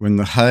when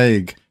The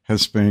Hague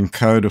has been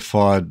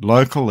codified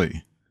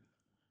locally.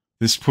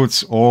 This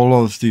puts all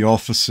of the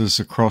officers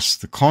across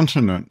the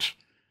continent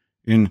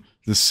in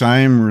the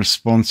same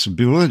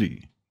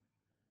responsibility,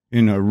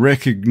 in a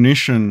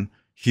recognition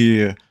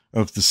here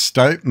of the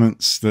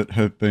statements that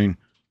have been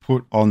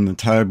put on the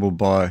table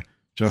by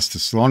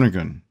Justice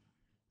Lonergan.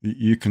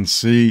 You can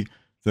see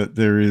that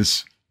there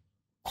is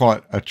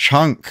quite a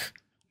chunk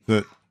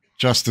that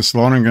Justice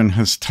Lonergan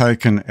has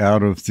taken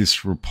out of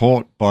this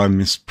report by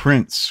Miss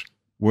Prince,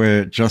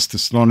 where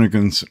Justice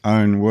Lonergan's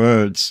own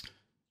words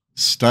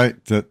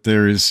state that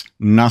there is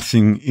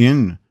nothing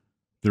in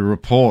the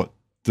report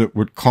that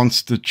would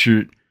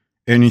constitute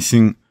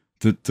anything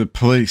that the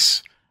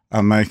police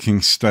are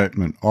making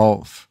statement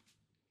of.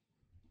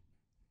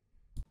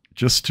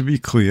 Just to be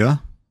clear,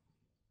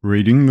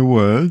 reading the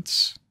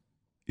words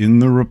in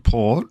the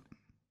report,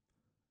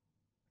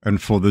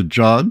 and for the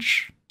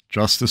judge,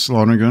 Justice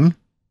Lonergan,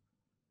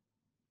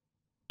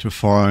 to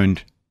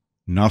find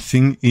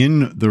nothing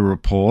in the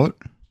report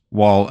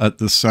while at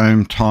the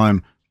same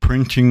time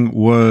printing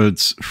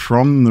words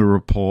from the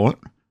report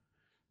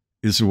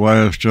is a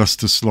way of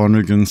Justice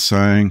Lonergan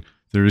saying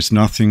there is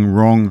nothing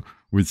wrong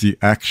with the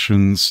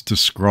actions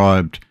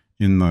described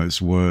in those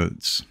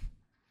words.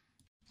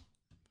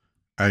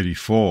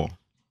 84.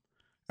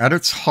 At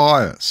its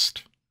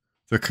highest,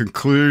 the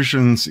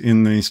conclusions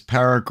in these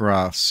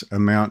paragraphs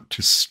amount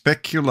to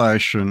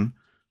speculation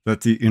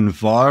that the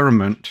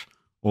environment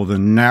or the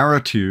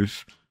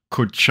narrative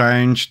could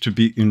change to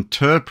be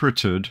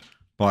interpreted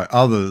by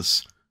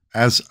others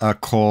as a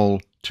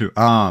call to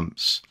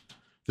arms.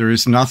 There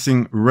is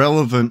nothing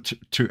relevant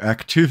to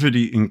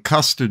activity in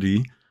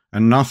custody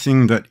and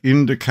nothing that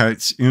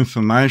indicates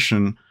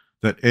information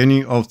that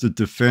any of the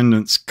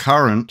defendant's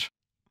current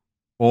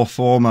or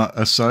former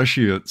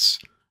associates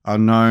are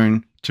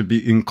known to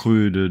be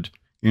included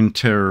in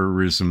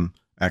terrorism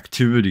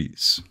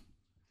activities.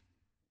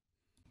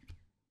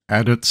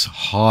 At its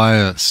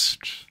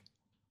highest,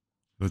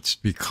 let's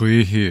be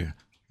clear here,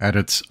 at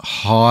its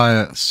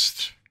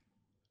highest.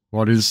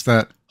 What is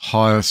that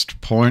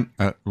highest point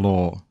at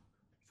law?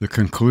 The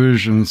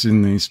conclusions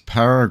in these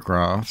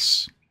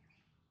paragraphs,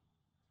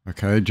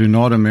 do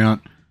not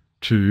amount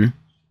to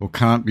or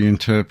can't be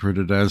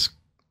interpreted as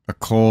a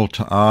call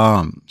to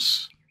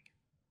arms.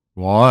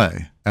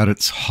 Why? At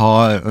its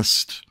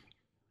highest,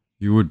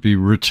 you would be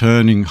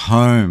returning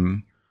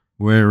home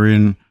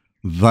wherein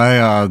they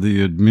are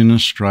the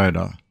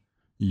administrator.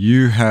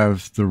 You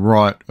have the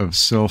right of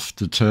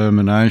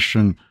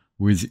self-determination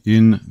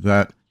within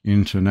that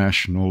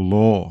international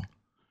law.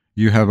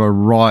 You have a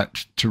right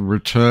to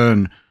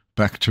return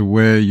back to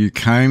where you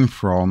came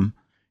from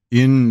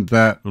in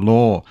that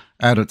law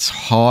at its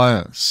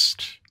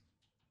highest.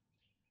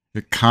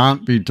 It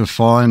can't be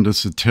defined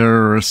as a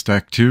terrorist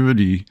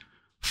activity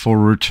for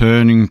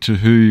returning to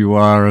who you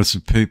are as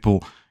a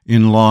people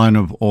in line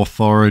of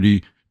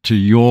authority to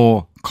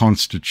your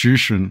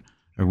constitution,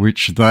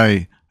 which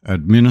they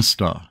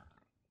administer.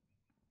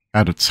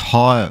 At its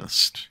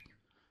highest.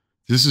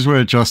 This is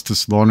where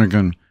Justice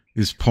Lonergan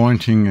is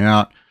pointing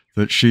out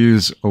that she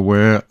is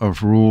aware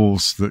of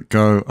rules that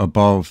go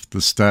above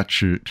the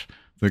statute,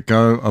 that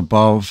go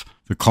above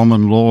the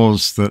common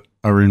laws that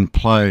are in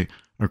play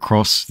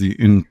across the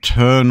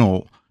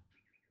internal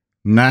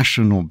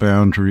national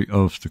boundary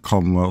of the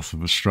Commonwealth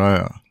of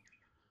Australia.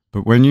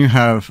 But when you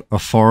have a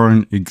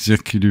foreign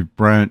executive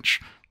branch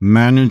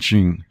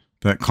managing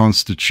that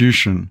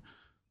constitution,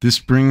 this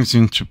brings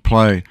into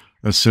play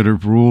a set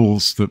of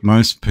rules that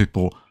most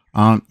people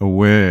aren't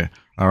aware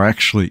are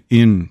actually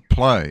in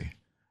play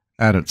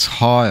at its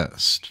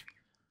highest.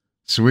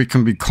 So we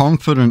can be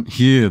confident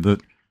here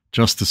that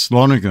Justice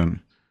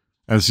Lonergan,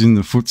 as in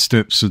the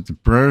footsteps of the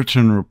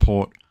Brereton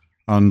report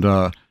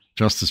under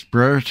Justice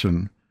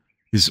Brereton,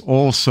 is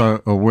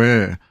also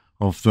aware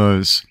of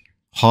those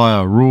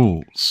higher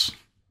rules.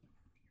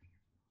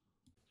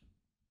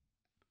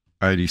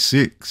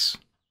 86.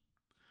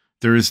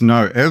 There is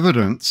no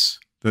evidence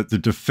that the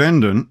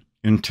defendant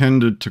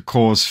intended to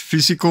cause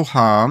physical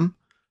harm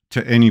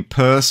to any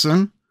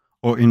person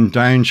or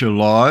endanger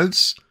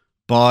lives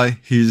by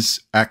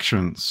his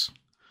actions.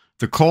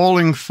 The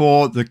calling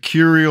for the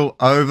curial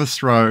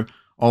overthrow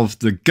of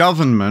the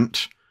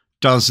government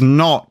does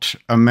not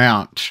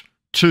amount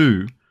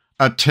to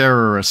a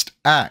terrorist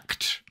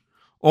act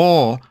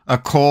or a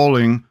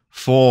calling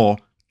for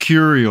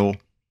curial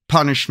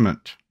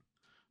punishment.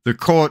 The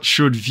court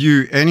should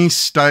view any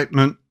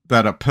statement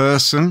that a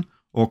person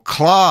or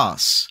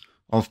class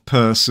of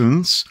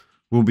persons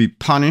will be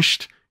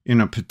punished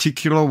in a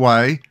particular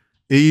way,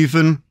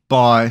 even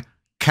by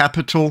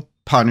capital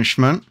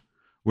punishment,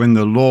 when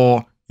the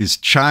law is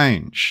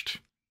changed,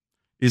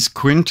 is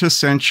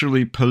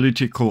quintessentially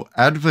political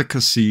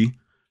advocacy,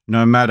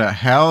 no matter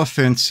how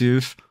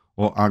offensive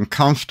or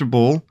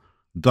uncomfortable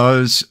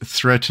those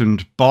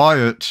threatened by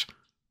it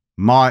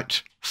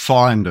might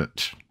find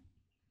it.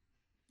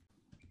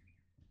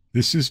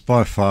 This is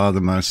by far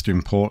the most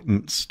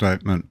important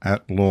statement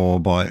at law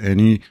by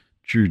any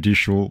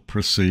judicial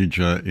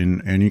procedure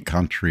in any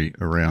country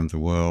around the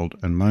world,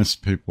 and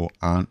most people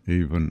aren't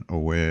even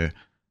aware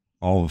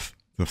of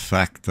the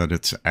fact that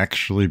it's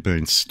actually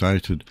been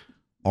stated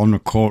on a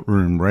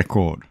courtroom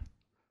record.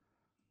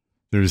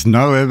 There is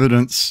no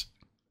evidence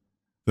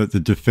that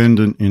the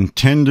defendant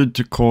intended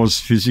to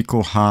cause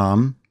physical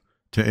harm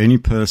to any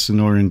person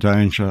or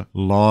endanger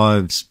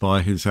lives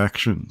by his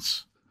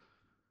actions.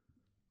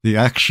 The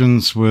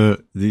actions were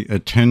the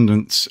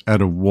attendance at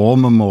a war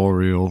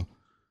memorial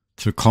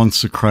to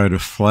consecrate a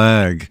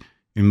flag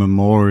in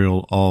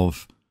memorial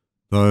of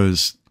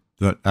those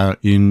that are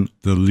in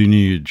the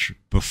lineage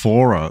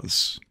before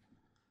us.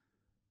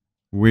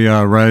 We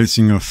are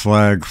raising a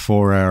flag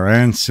for our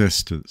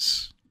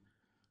ancestors.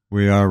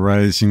 We are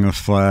raising a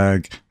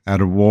flag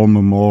at a war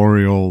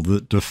memorial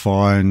that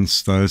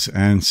defines those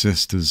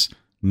ancestors'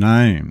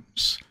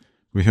 names.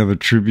 We have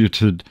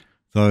attributed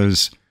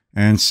those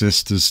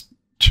ancestors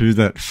to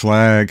that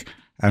flag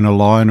and a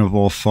line of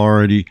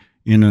authority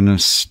in an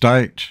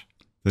estate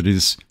that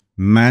is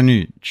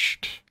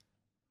managed.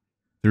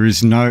 There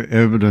is no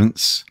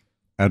evidence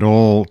at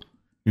all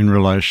in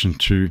relation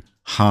to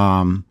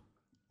harm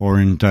or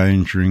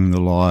endangering the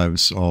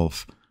lives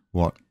of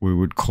what we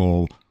would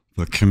call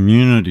the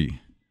community.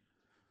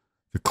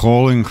 The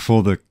calling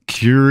for the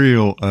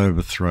curial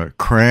overthrow,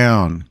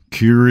 crown,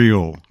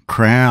 curial,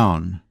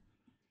 crown,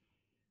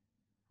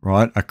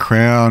 right? A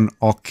crown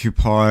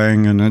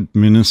occupying and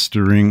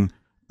administering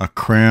a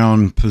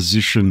crown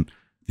position,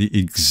 the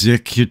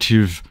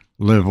executive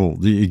level,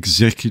 the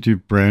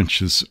executive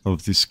branches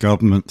of this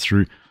government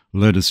through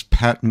Letters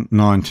Patent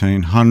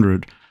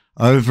 1900,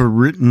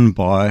 overwritten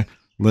by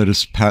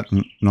Letters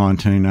Patent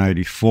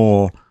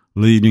 1984,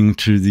 leading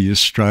to the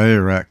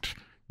Australia Act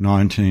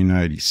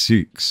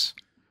 1986.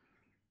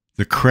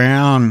 The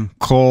Crown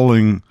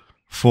calling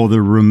for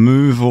the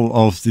removal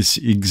of this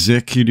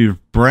executive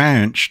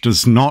branch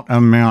does not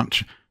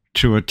amount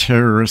to a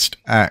terrorist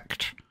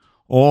act,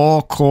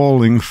 or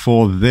calling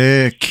for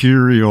their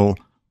curial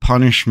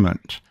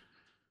punishment,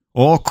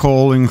 or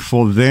calling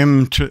for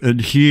them to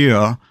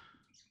adhere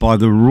by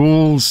the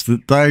rules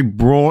that they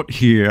brought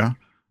here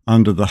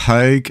under the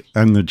Hague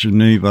and the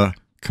Geneva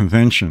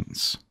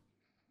Conventions.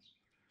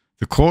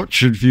 The court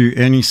should view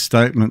any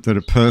statement that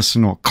a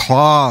person or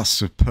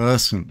class of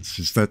persons,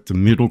 is that the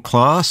middle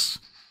class,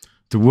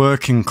 the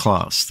working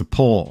class, the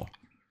poor,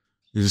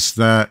 is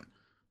that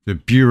the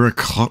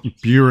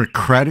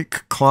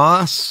bureaucratic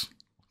class,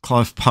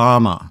 Clive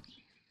Palmer,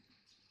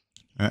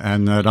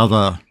 and that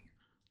other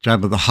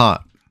Jabba the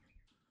Hutt,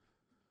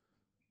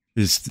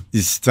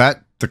 is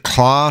that the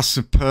class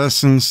of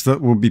persons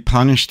that will be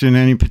punished in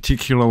any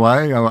particular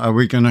way? Are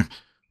we going to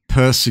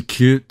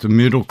persecute the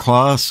middle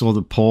class or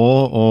the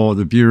poor or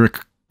the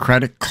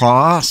bureaucratic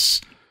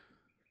class?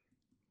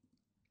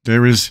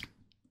 There is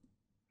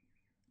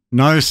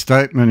no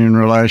statement in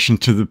relation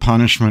to the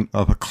punishment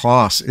of a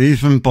class,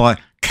 even by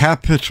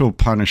capital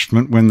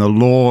punishment when the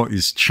law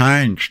is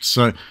changed.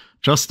 So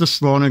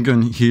Justice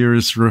Lonergan here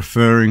is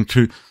referring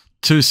to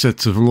two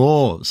sets of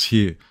laws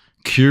here,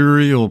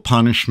 curial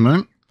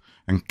punishment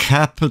and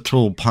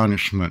capital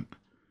punishment.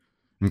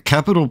 And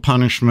capital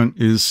punishment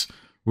is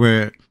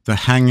where the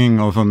hanging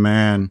of a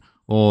man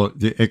or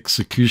the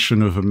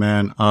execution of a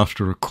man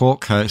after a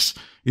court case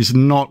is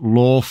not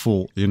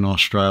lawful in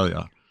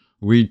Australia.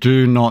 We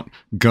do not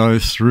go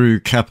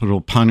through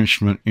capital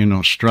punishment in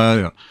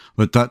Australia,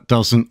 but that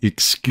doesn't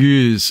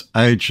excuse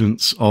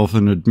agents of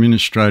an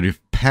administrative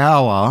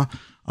power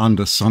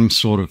under some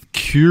sort of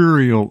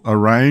curial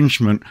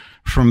arrangement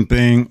from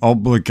being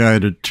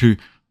obligated to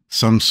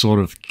some sort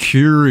of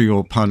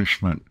curial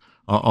punishment,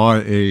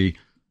 i.e.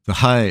 the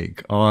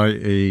Hague,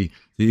 i.e.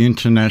 the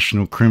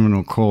International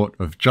Criminal Court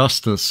of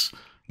Justice,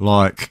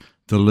 like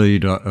the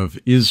leader of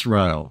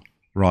Israel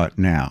right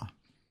now.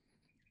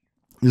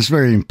 It's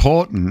very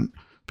important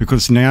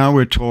because now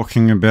we're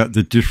talking about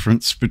the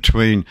difference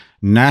between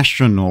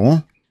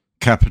national,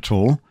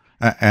 capital,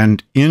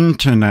 and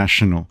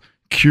international,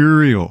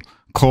 curial,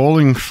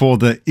 calling for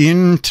the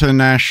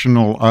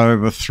international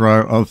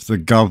overthrow of the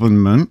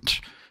government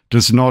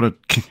does not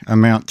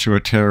amount to a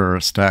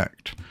terrorist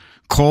act.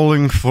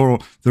 Calling for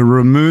the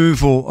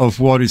removal of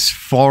what is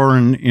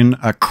foreign in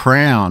a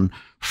crown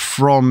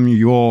from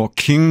your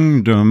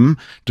kingdom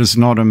does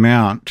not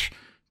amount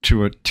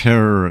to a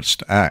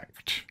terrorist act.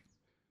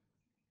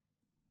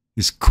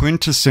 Is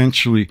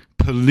quintessentially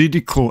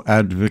political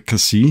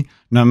advocacy,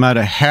 no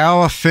matter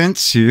how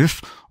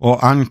offensive or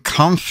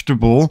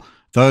uncomfortable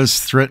those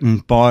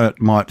threatened by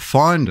it might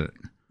find it.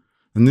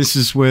 And this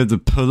is where the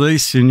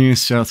police in New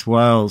South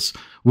Wales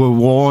were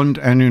warned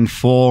and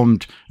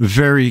informed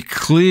very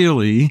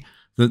clearly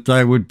that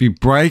they would be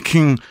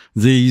breaking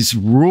these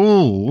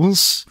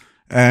rules,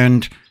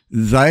 and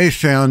they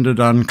found it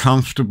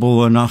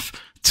uncomfortable enough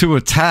to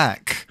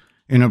attack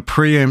in a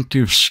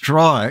preemptive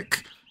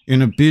strike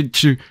in a bid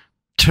to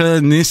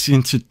turn this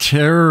into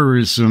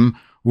terrorism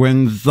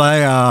when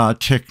they are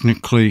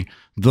technically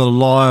the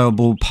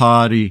liable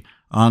party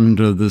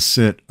under the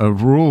set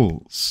of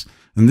rules.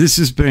 And this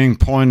is being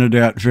pointed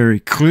out very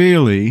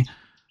clearly,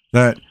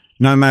 that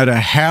no matter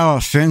how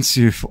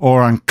offensive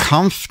or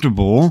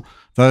uncomfortable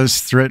those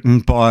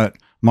threatened by it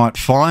might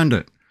find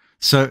it.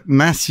 So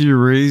Matthew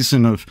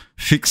Reason of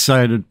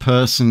Fixated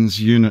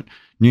Persons Unit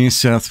New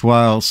South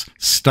Wales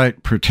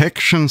State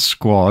Protection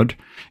Squad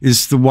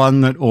is the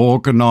one that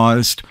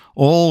organised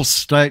all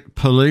state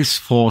police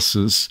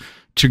forces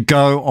to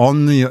go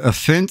on the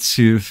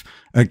offensive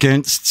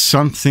against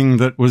something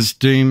that was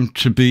deemed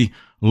to be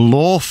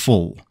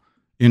lawful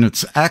in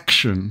its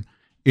action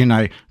in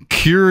a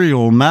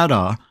curial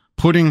matter,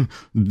 putting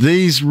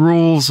these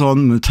rules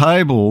on the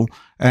table,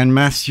 and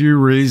Matthew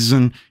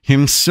Reason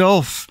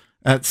himself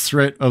at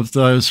threat of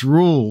those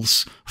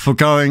rules for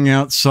going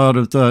outside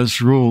of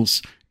those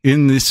rules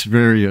in this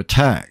very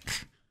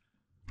attack.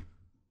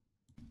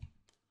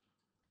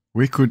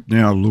 We could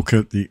now look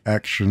at the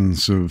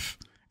actions of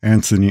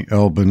Anthony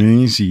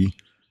Albanese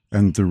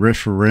and the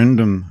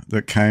referendum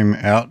that came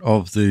out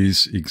of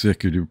these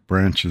executive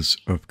branches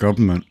of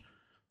government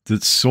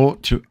that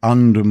sought to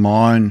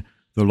undermine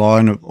the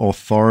line of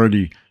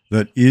authority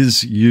that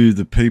is you,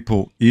 the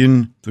people,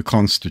 in the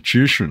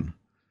Constitution.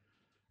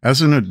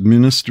 As an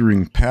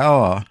administering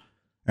power,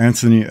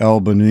 Anthony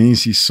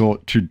Albanese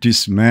sought to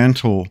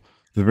dismantle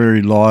the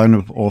very line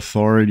of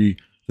authority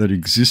that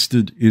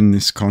existed in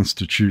this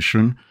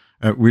Constitution,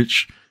 at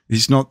which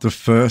he's not the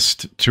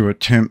first to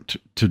attempt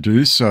to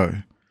do so.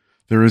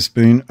 There has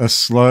been a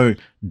slow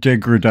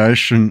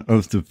degradation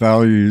of the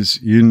values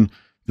in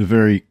the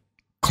very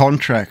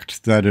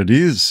contract that it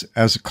is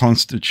as a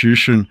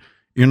constitution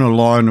in a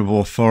line of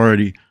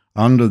authority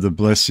under the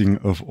blessing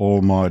of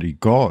Almighty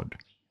God.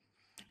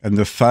 And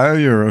the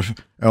failure of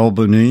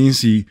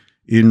Albanese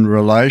in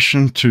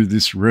relation to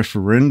this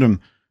referendum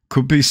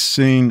could be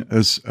seen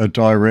as a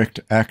direct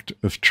act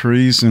of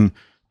treason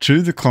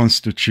to the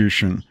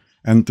Constitution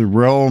and the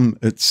realm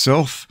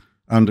itself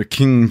under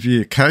King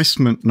via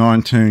Casement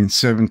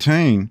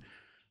 1917,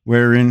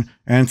 wherein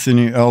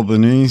Anthony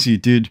Albanese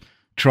did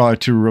try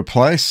to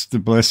replace the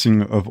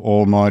blessing of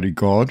Almighty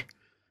God,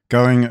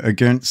 going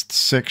against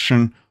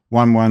Section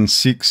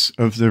 116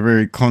 of the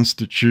very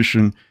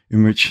Constitution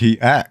in which he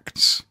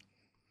acts.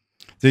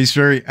 These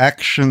very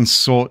actions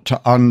sought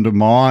to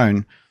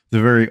undermine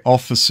the very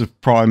office of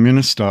Prime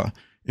Minister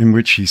in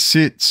which he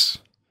sits,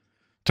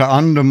 to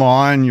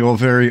undermine your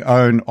very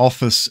own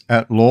office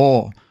at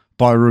law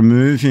by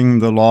removing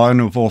the line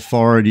of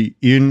authority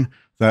in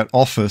that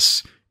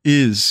office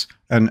is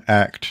an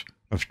act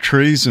of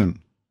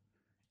treason,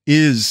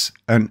 is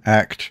an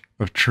act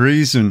of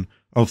treason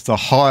of the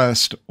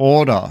highest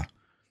order.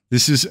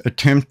 This is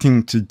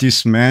attempting to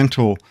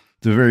dismantle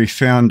the very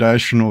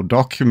foundational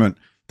document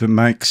that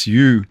makes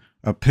you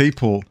a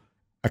people,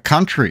 a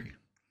country.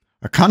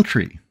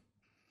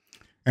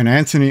 And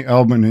Anthony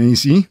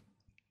Albanese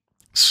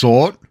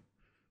sought,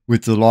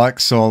 with the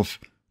likes of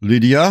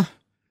Lydia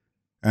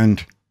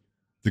and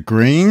the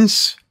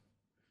Greens,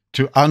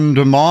 to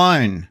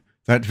undermine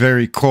that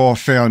very core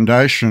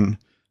foundation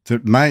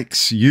that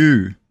makes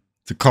you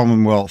the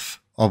Commonwealth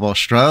of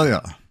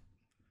Australia.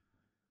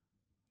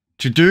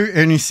 To do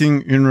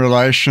anything in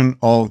relation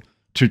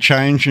to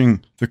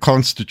changing the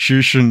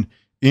Constitution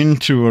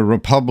into a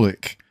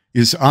republic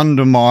is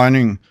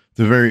undermining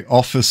the very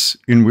office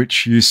in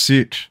which you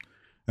sit.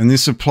 And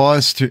this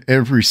applies to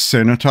every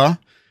senator,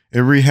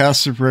 every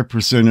House of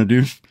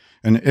Representative,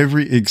 and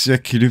every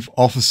executive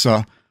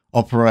officer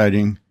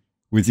operating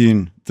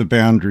within the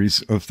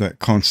boundaries of that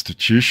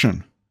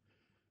Constitution.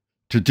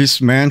 To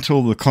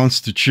dismantle the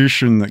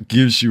Constitution that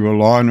gives you a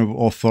line of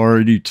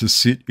authority to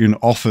sit in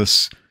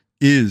office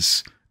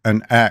is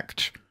an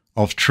act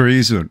of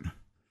treason.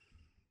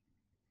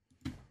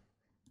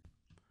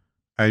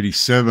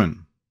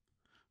 87.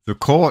 The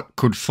court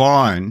could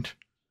find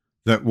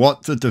that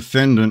what the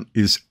defendant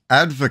is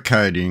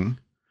advocating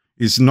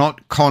is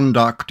not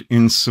conduct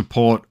in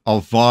support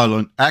of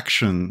violent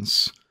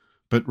actions,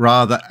 but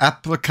rather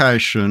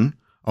application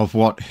of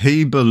what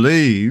he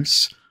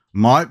believes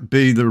might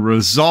be the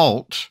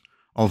result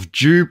of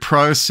due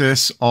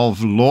process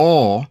of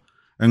law,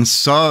 and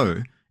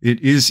so it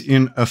is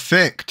in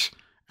effect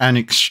an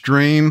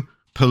extreme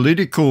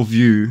political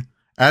view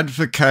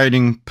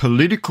advocating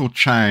political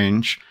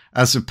change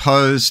as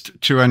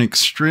opposed to an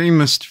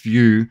extremist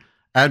view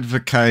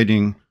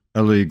advocating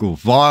illegal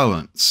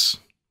violence.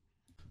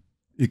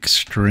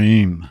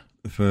 Extreme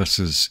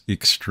versus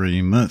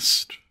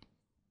extremist.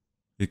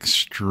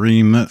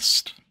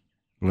 Extremist.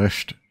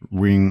 Left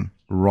wing,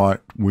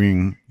 right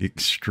wing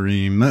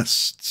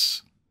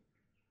extremists.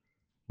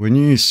 When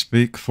you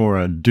speak for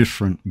a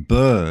different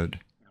bird,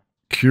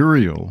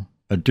 curial,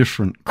 a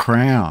different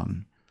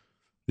crown,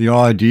 the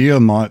idea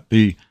might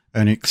be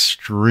an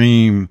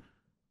extreme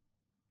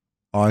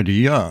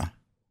idea,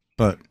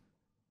 but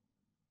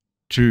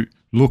to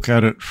look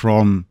at it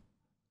from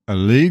a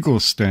legal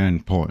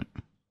standpoint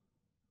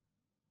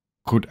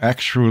could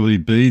actually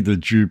be the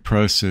due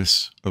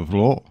process of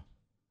law.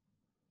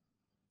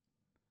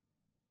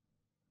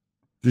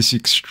 This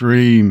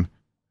extreme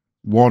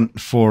want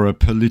for a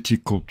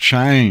political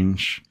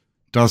change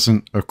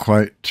doesn't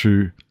equate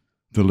to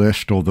the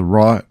left or the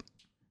right.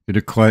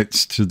 it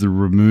equates to the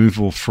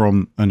removal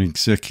from an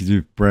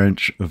executive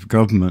branch of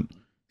government,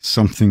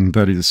 something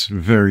that is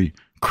very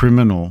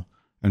criminal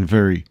and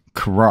very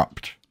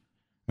corrupt.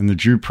 And the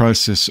due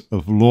process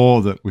of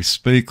law that we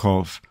speak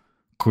of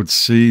could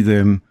see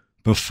them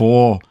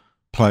before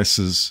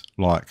places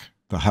like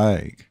The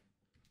Hague.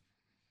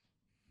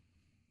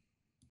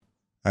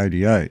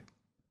 88.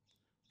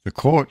 The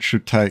court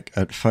should take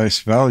at face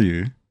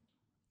value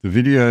the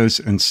videos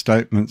and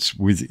statements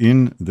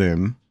within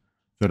them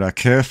that are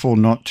careful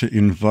not to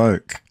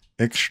invoke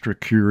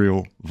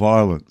extracurrial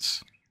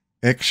violence,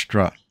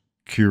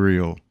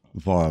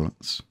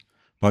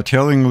 by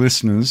telling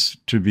listeners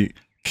to be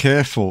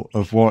careful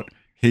of what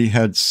he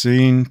had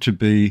seen to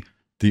be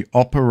the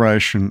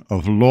operation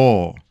of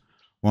law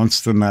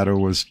once the matter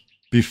was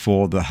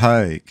before The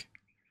Hague.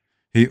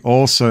 He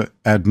also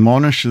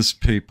admonishes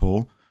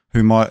people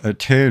who might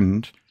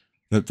attend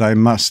that they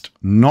must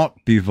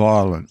not be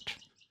violent.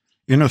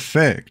 In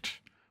effect,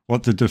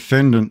 what the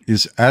defendant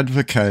is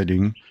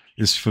advocating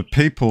is for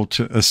people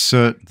to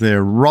assert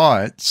their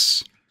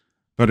rights,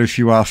 but if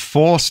you are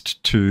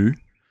forced to,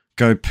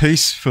 go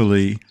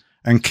peacefully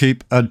and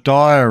keep a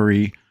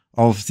diary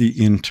of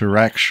the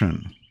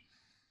interaction.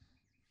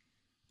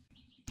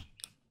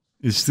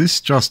 Is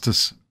this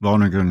Justice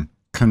Lonergan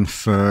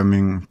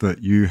confirming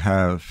that you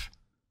have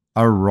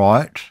a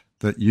right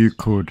that you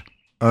could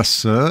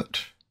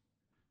assert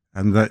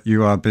and that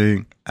you are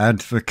being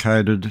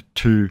advocated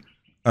to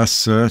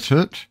assert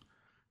it,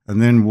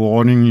 and then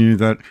warning you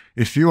that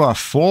if you are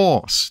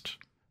forced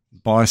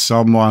by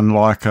someone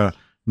like a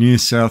New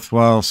South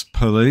Wales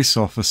police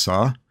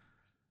officer,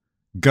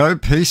 go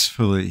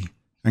peacefully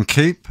and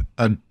keep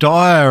a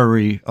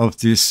diary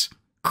of this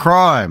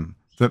crime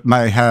that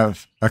may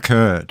have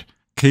occurred.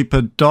 Keep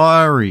a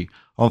diary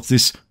of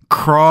this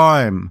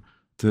crime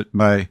that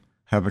may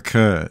have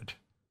occurred.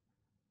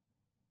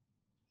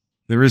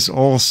 There is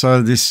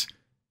also this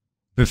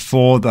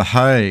before The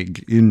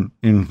Hague in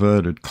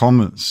inverted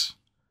commas.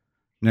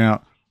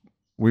 Now,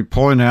 we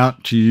point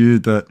out to you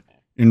that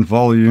in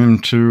Volume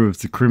 2 of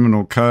the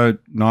Criminal Code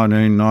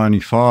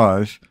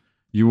 1995,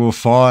 you will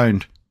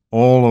find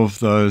all of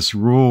those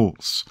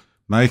rules,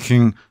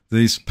 making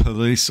these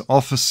police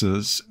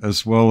officers,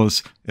 as well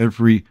as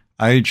every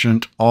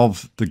agent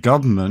of the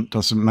government,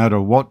 doesn't matter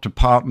what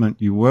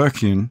department you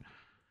work in,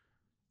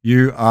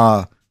 you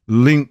are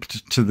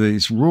linked to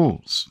these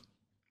rules.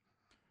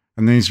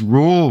 And these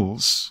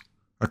rules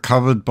are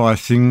covered by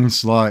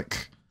things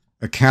like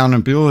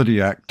Accountability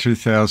Act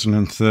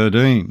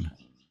 2013,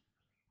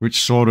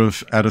 which sort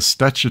of at a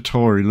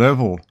statutory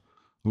level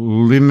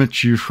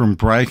limits you from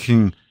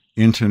breaking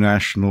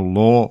international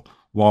law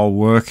while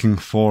working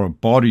for a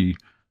body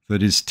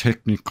that is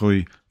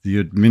technically the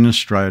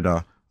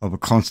administrator of a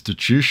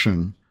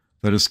constitution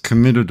that has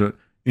committed an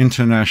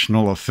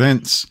international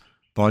offence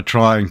by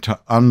trying to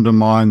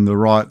undermine the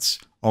rights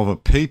of a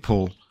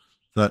people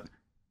that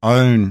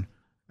own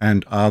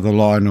and are the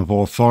line of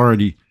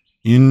authority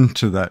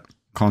into that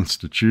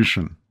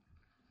constitution.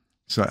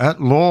 So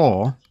at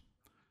law,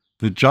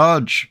 the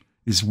judge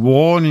is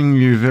warning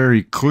you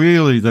very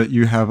clearly that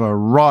you have a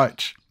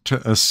right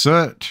to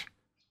assert,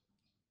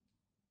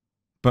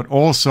 but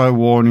also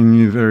warning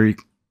you very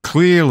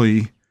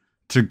clearly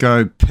to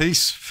go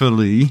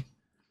peacefully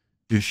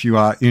if you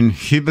are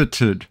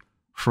inhibited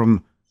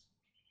from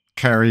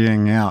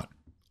carrying out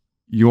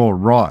your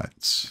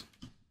rights.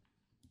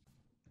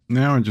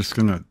 Now I'm just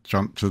going to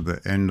jump to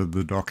the end of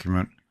the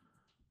document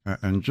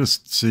and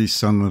just see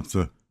some of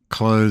the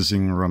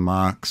closing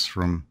remarks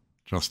from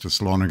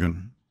Justice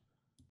Lonergan.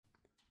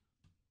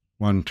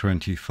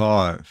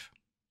 125.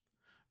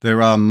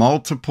 There are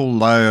multiple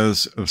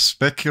layers of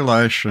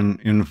speculation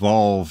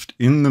involved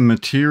in the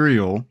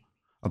material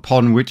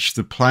upon which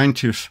the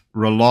plaintiff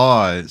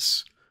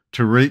relies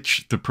to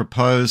reach the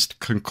proposed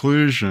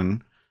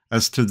conclusion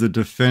as to the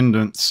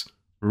defendant's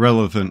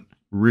relevant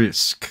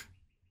risk.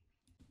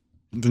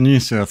 The New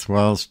South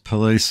Wales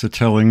police are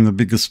telling the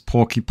biggest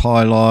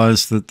porcupine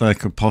lies that they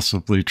could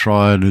possibly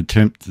try and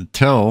attempt to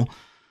tell,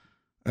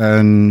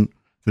 and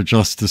the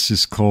Justice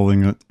is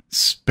calling it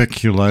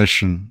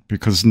speculation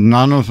because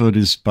none of it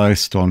is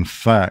based on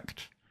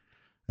fact,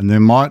 and there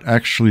might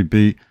actually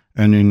be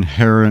an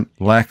inherent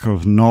lack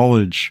of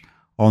knowledge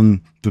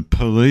on the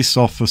police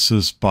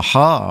officer's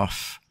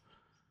behalf,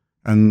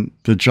 and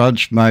the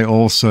judge may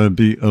also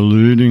be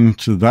alluding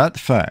to that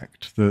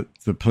fact, that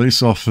the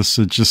police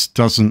officer just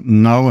doesn't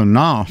know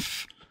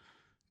enough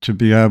to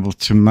be able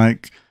to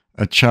make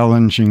a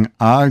challenging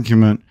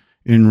argument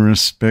in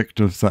respect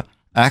of the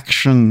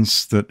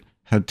actions that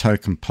had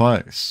taken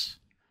place.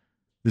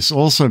 This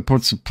also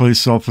puts a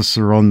police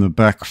officer on the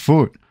back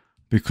foot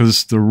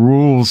because the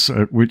rules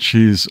at which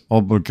he is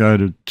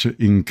obligated to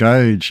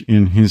engage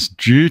in his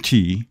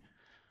duty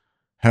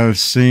have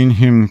seen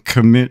him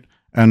commit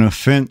an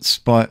offence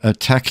by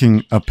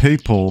attacking a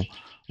people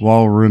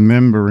while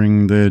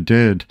remembering their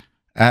dead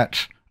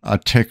at a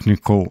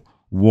technical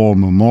war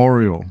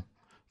memorial.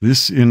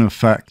 This, in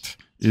effect,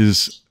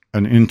 is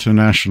an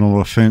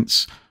international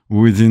offence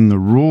within the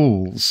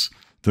rules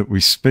that we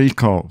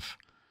speak of.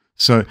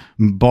 So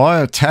by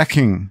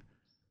attacking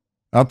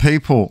a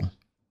people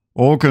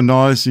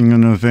organising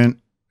an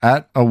event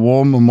at a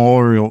war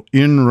memorial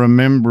in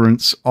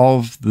remembrance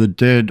of the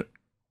dead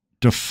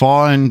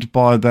defined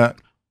by that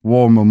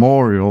war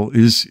memorial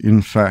is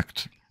in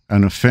fact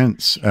an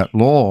offence at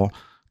law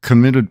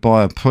committed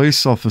by a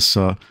police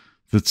officer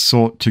that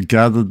sought to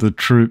gather the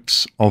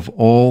troops of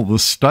all the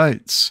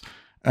states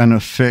and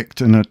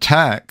effect an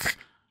attack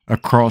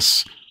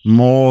across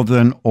more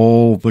than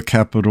all the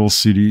capital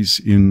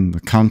cities in the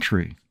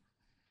country.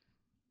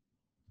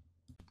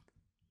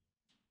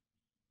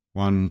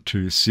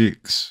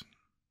 126.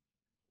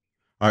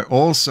 I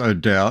also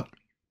doubt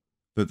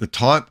that the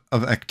type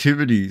of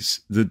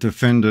activities the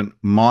defendant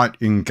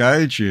might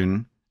engage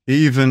in,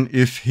 even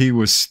if he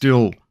was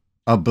still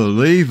a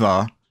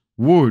believer,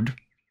 would,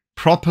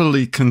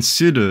 properly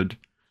considered,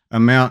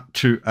 amount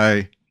to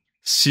a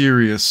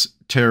serious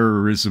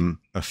terrorism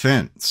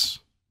offence.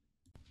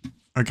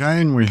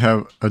 Again, we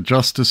have a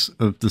Justice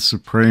of the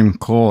Supreme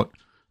Court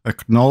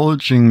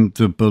acknowledging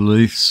the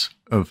beliefs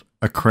of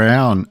a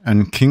crown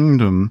and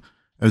kingdom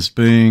as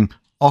being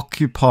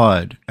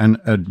occupied and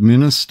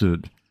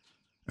administered,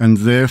 and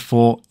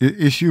therefore,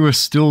 if you are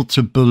still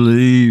to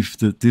believe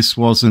that this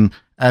was an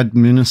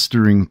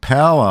administering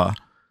power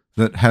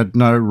that had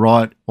no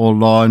right or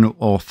line of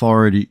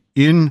authority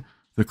in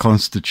the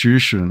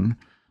Constitution,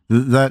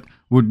 that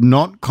would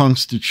not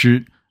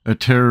constitute a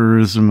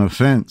terrorism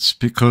offence,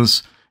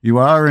 because you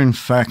are in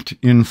fact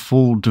in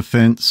full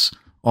defence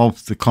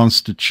of the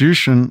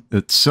Constitution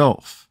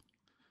itself.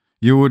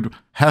 You would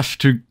have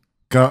to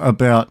go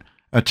about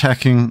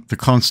attacking the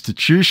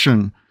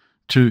Constitution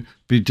to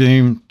be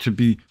deemed to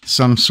be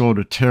some sort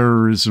of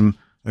terrorism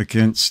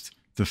against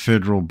the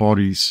federal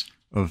bodies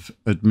of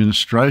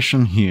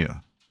administration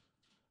here.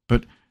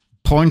 But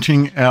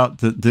pointing out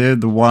that they're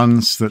the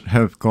ones that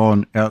have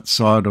gone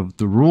outside of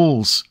the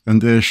rules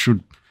and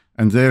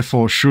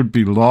therefore should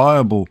be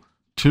liable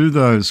to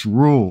those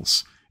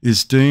rules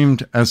is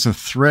deemed as a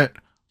threat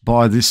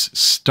by this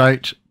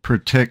state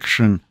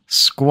protection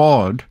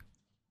squad,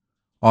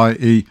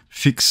 i.e.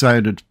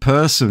 fixated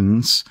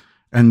persons,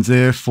 and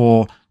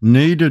therefore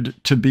needed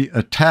to be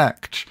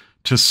attacked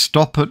to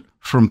stop it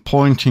from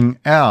pointing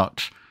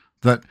out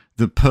that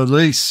the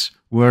police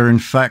were in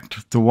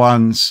fact the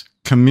ones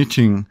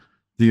committing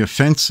the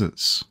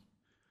offences.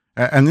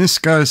 And this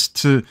goes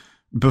to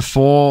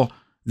before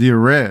the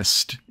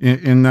arrest,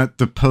 in that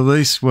the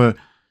police were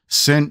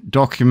sent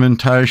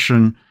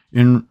documentation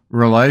in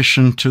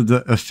relation to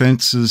the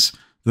offences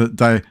that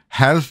they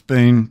have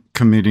been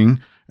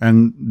committing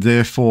and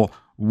therefore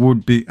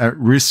would be at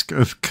risk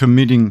of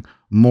committing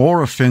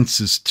more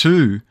offences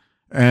too,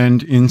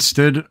 and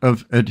instead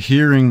of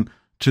adhering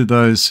to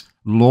those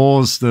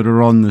laws that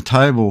are on the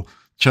table,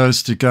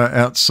 chose to go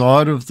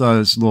outside of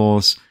those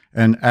laws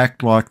and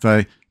act like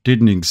they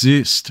didn't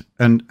exist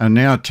and are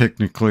now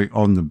technically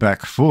on the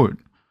back foot,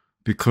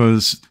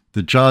 because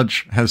the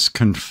judge has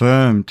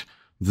confirmed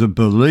the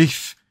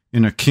belief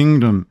in a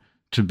kingdom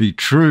to be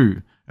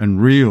true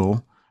and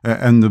real,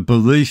 and the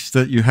belief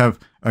that you have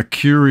a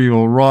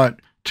curial right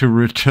to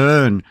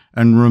return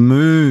and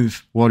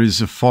remove what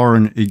is a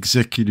foreign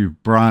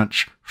executive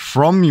branch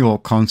from your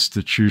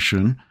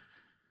constitution.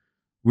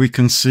 We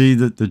can see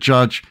that the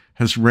judge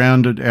has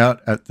rounded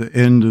out at the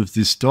end of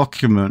this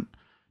document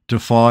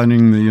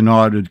defining the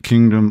United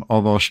Kingdom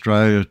of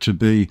Australia to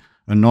be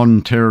a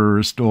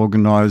non-terrorist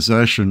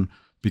organisation,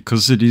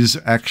 because it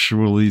is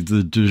actually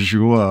the de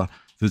jure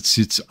that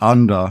sits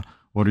under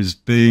what is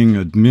being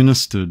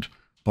administered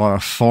by a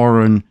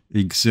foreign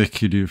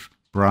executive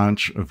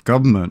branch of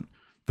government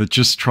that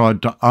just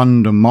tried to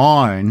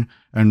undermine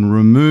and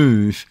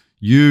remove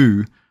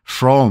you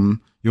from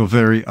your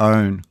very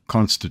own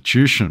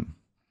constitution.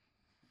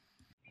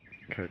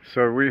 Okay,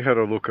 so we had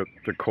a look at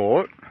the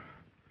court,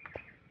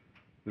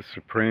 the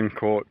Supreme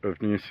Court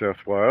of New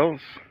South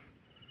Wales,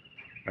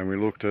 and we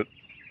looked at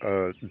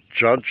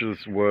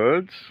judge's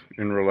words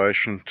in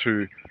relation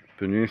to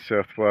the New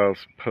South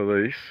Wales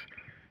Police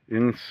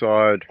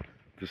inside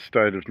the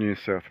state of New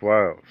South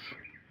Wales.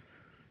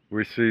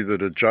 We see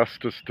that a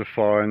justice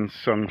defines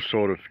some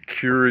sort of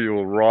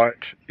curial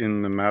right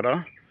in the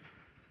matter,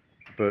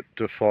 but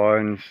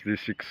defines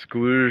this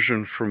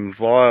exclusion from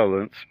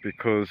violence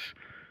because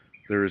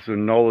there is a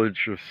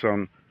knowledge of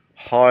some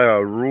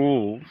higher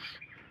rules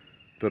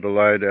that are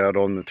laid out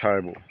on the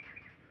table.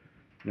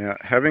 Now,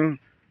 having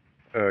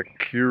a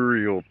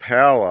curial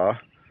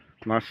power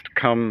must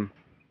come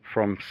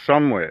from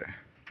somewhere,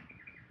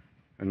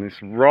 and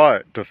this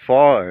right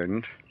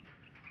defined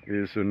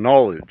is a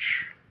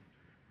knowledge.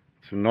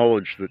 It's a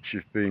knowledge that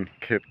you've been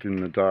kept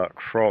in the dark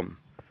from,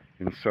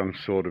 in some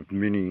sort of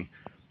mini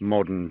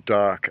modern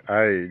dark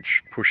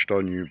age pushed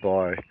on you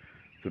by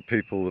the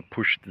people that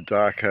pushed the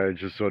dark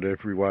ages on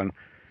everyone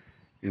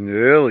in the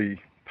early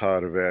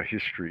part of our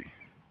history.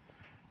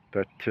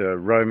 That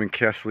Roman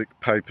Catholic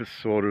papist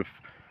sort of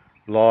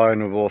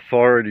line of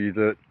authority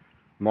that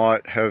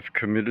might have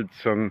committed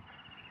some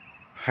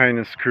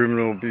heinous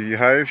criminal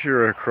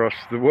behaviour across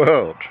the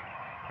world,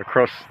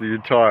 across the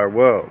entire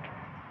world.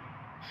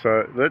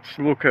 So let's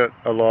look at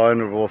a line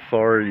of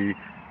authority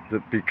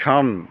that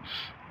becomes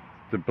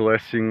the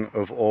blessing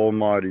of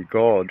Almighty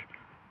God,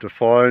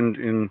 defined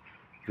in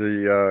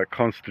the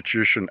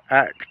Constitution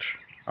Act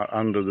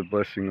under the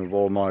blessing of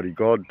Almighty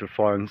God,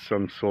 defines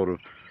some sort of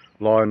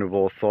line of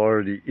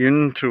authority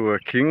into a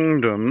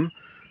kingdom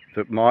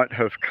that might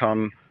have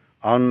come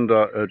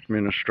under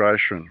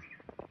administration.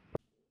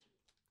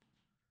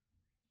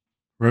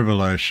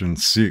 Revelation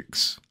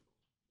 6,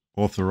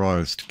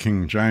 Authorized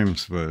King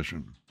James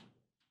Version.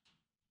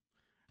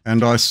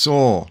 And I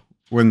saw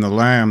when the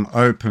Lamb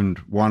opened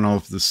one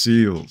of the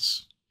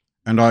seals,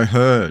 and I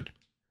heard,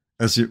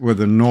 as it were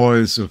the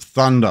noise of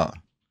thunder,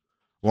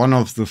 one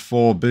of the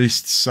four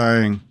beasts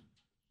saying,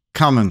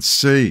 Come and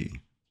see.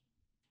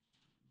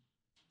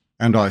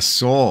 And I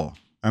saw,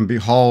 and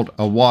behold,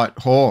 a white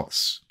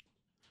horse,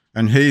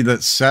 and he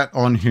that sat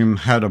on him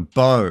had a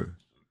bow,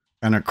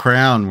 and a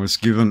crown was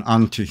given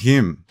unto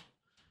him,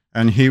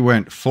 and he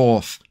went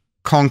forth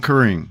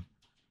conquering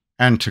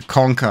and to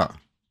conquer.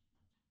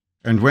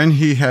 And when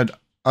he had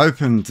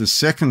opened the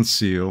second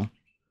seal,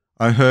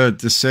 I heard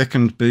the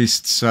second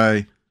beast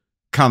say,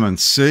 Come and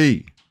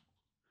see.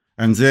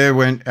 And there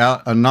went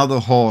out another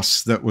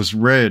horse that was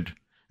red,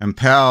 and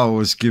power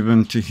was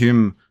given to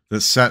him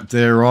that sat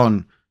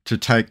thereon to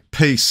take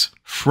peace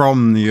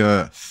from the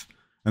earth,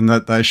 and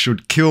that they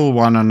should kill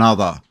one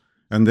another,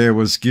 and there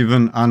was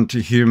given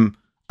unto him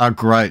a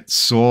great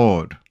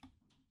sword.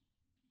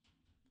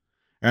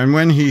 And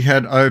when he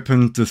had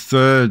opened the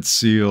third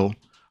seal,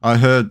 I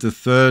heard the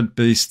third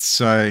beast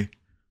say,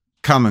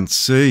 Come and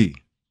see.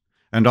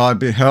 And I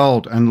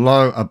beheld, and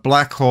lo, a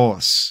black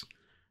horse,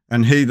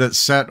 and he that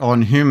sat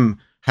on him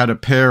had a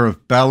pair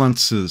of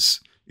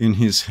balances in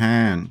his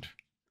hand.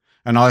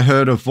 And I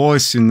heard a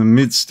voice in the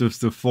midst of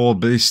the four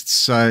beasts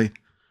say,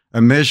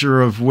 A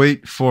measure of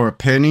wheat for a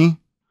penny,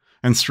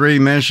 and 3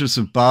 measures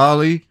of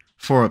barley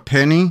for a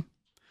penny,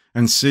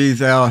 and see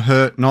thou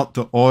hurt not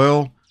the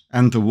oil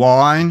and the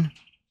wine.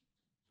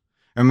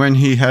 And when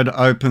he had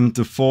opened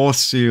the fourth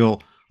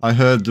seal, I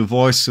heard the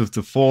voice of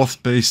the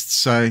fourth beast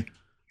say,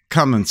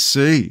 Come and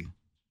see.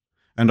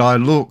 And I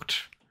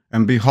looked,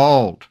 and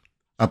behold,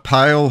 a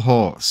pale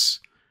horse,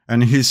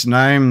 and his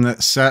name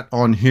that sat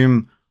on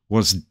him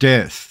was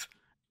Death,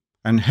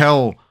 and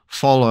hell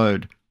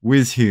followed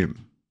with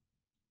him.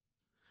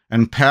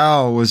 And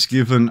power was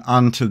given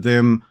unto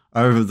them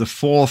over the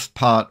fourth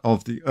part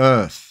of the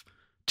earth,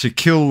 to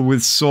kill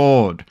with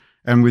sword,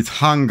 and with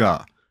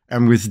hunger,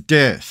 and with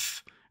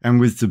death, and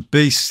with the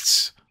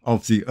beasts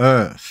of the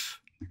earth.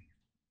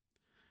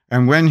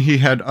 And when he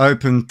had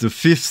opened the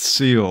fifth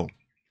seal,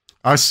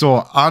 I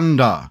saw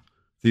under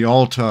the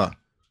altar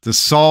the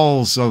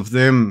souls of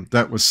them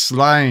that were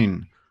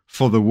slain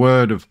for the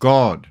word of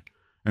God,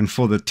 and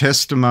for the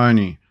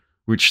testimony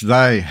which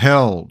they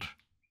held.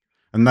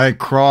 And they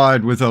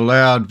cried with a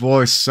loud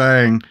voice,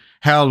 saying,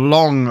 How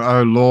long,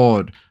 O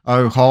Lord,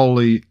 O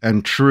holy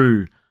and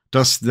true,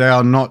 dost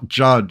thou not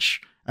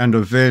judge and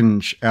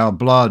avenge our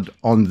blood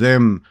on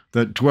them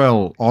that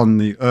dwell on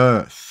the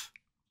earth?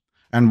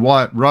 And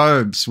white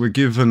robes were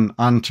given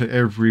unto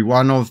every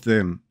one of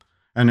them,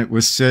 and it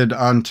was said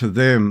unto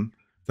them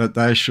that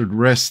they should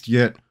rest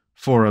yet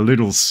for a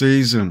little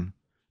season,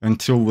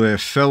 until their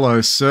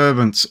fellow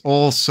servants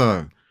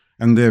also,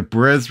 and their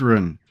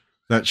brethren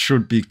that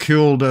should be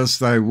killed as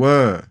they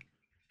were,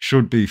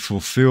 should be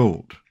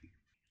fulfilled.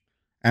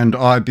 And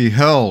I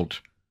beheld,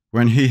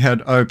 when he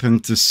had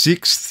opened the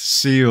sixth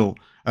seal,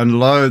 and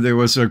lo, there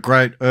was a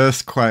great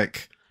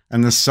earthquake,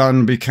 and the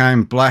sun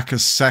became black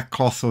as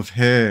sackcloth of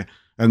hair,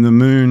 and the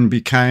moon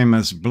became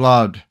as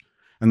blood,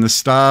 and the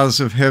stars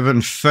of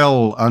heaven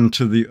fell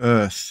unto the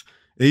earth,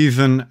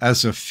 even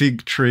as a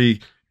fig tree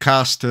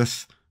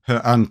casteth her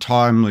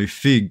untimely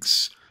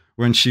figs,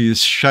 when she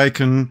is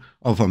shaken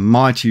of a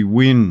mighty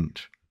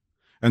wind.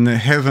 And the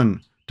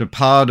heaven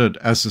departed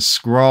as a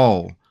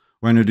scroll,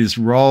 when it is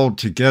rolled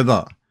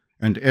together,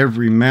 and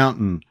every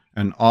mountain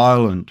and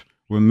island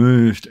were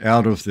moved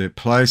out of their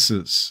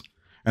places.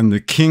 And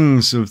the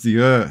kings of the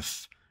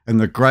earth, and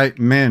the great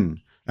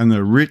men, and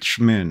the rich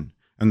men,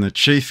 and the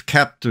chief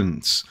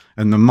captains,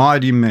 and the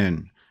mighty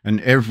men,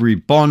 and every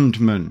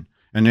bondman,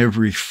 and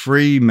every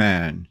free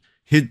man,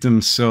 hid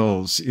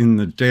themselves in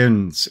the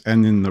dens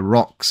and in the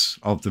rocks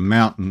of the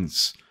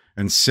mountains,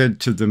 and said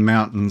to the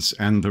mountains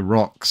and the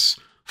rocks,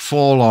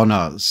 Fall on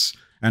us,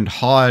 and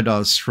hide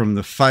us from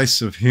the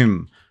face of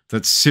him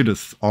that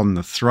sitteth on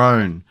the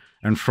throne,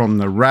 and from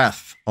the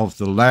wrath of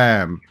the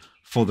Lamb,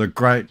 for the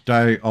great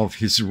day of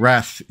his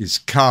wrath is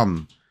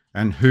come,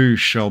 and who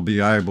shall be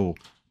able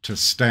to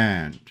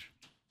stand?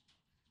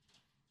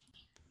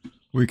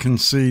 We can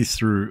see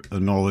through a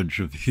knowledge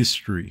of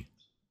history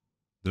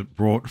that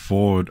brought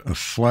forward a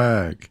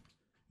flag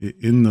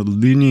in the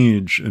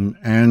lineage and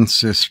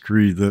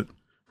ancestry that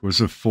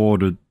was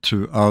afforded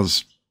to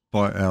us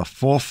by our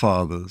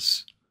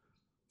forefathers,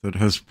 that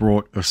has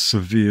brought a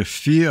severe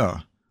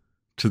fear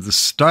to the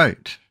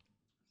state,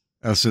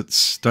 as its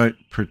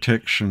state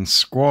protection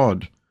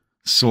squad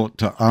sought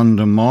to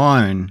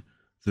undermine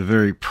the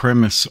very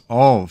premise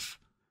of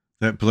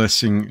that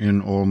blessing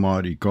in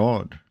Almighty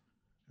God.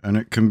 And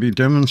it can be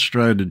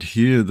demonstrated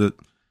here that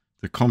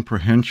the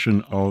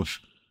comprehension of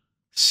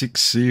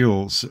 6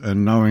 seals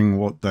and knowing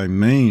what they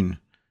mean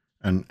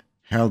and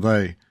how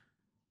they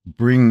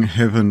bring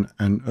heaven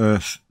and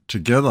earth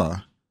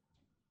together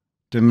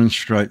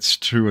demonstrates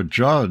to a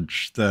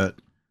judge that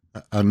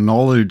a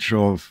knowledge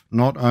of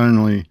not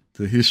only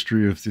the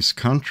history of this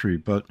country,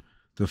 but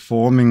the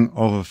forming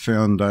of a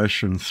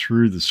foundation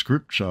through the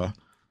scripture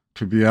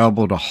to be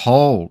able to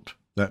hold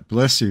that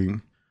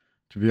blessing,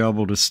 to be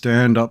able to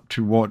stand up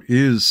to what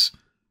is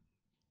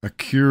a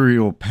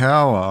curial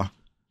power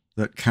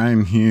that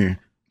came here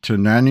to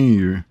nanny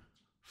you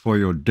for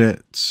your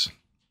debts.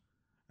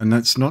 And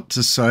that's not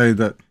to say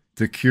that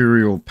the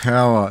curial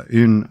power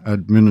in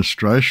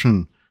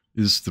administration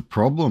is the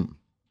problem.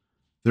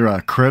 There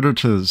are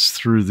creditors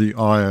through the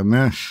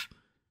IMF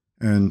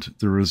and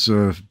the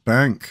Reserve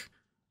Bank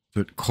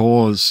that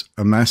cause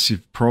a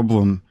massive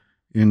problem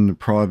in the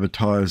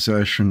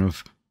privatisation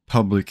of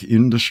public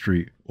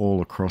industry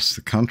all across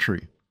the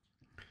country.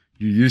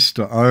 You used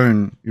to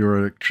own your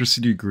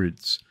electricity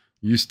grids.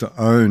 You used to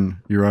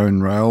own your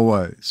own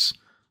railways.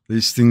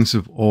 These things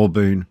have all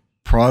been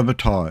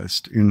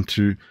privatised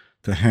into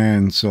the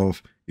hands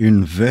of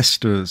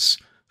investors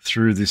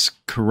through this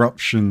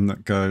corruption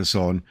that goes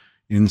on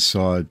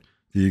inside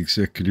the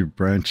executive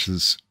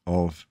branches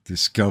of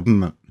this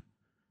government.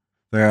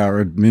 They are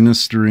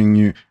administering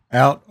you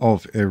out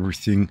of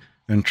everything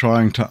and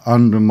trying to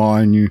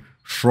undermine you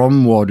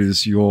from what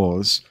is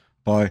yours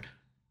by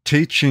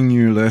teaching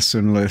you less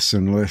and less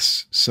and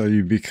less, so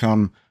you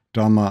become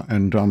dumber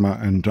and dumber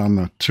and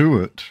dumber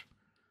to it,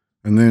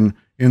 and then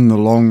in the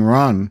long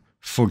run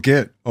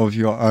forget of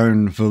your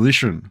own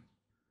volition.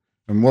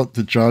 And what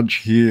the judge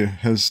here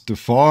has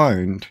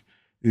defined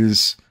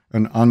is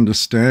an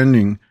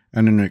understanding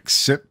and an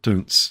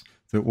acceptance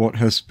that what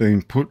has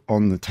been put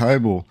on the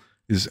table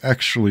is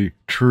actually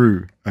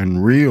true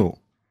and real.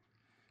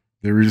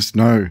 There is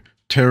no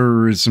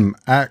terrorism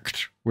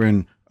act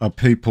when a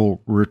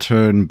people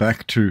return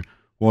back to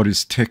what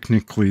is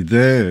technically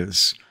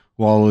theirs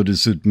while it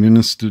is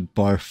administered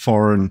by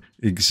foreign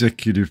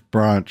executive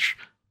branch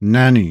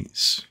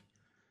nannies.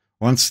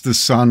 Once the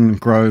son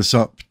grows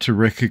up to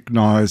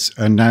recognise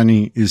a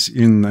nanny is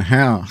in the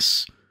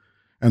house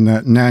and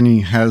that nanny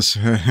has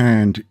her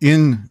hand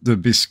in the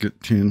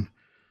biscuit tin,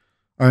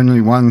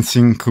 only one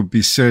thing could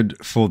be said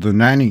for the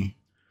nanny.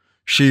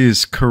 She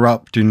is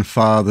corrupt in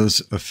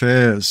father's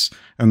affairs,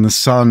 and the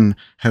son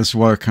has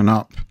woken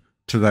up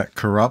to that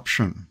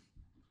corruption.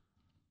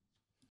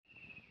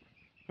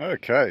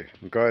 Okay,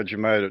 I'm glad you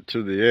made it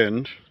to the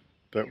end.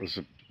 That was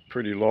a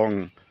pretty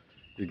long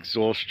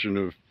exhaustion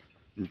of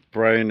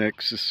brain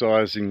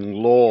exercising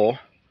law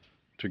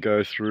to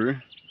go through,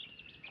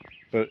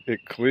 but it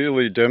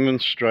clearly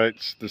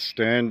demonstrates the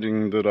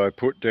standing that I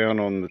put down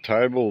on the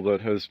table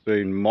that has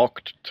been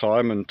mocked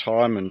time and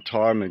time and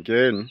time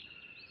again,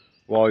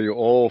 while you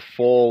all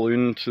fall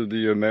into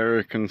the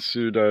American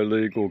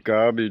pseudo-legal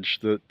garbage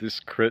that this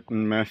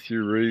cretin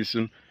Matthew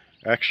Reason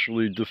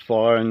actually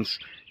defines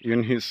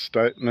in his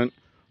statement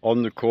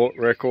on the court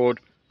record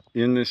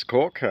in this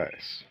court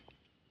case.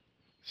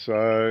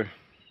 So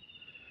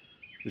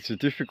it's a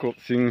difficult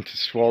thing to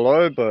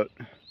swallow, but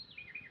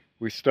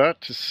we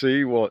start to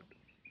see what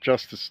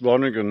Justice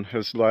Lonergan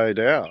has laid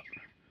out.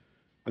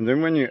 And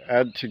then when you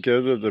add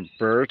together the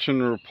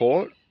Burton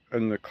report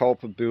and the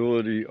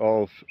culpability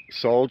of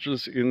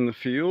soldiers in the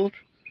field,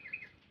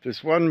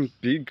 there's one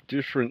big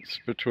difference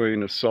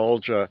between a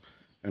soldier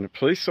and a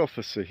police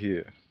officer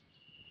here.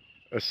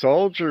 A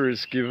soldier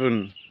is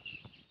given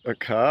a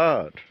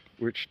card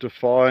which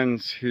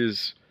defines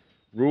his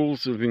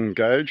rules of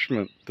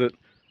engagement that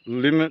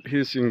limit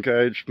his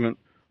engagement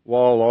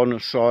while on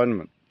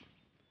assignment.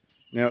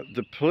 Now,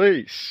 the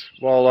police,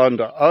 while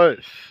under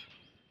oath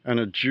and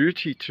a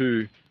duty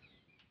to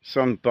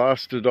some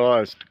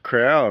bastardized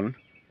crown,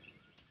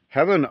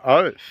 have an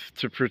oath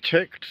to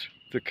protect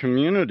the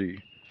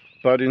community,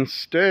 but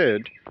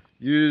instead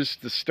use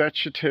the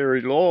statutory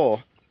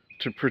law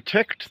to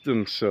protect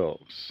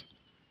themselves.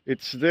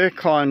 It's their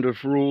kind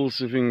of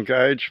rules of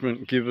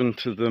engagement given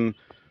to them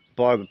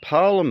by the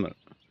Parliament.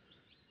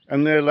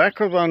 And their lack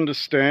of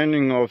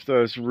understanding of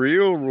those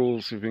real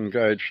rules of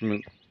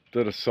engagement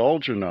that a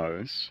soldier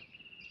knows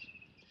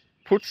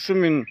puts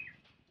them in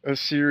a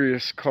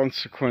serious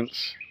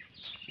consequence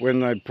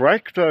when they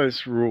break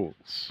those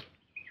rules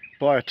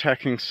by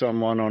attacking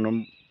someone on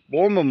a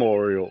war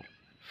memorial,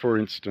 for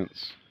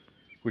instance,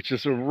 which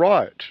is a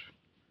right,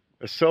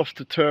 a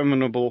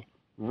self-determinable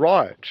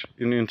right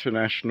in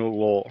international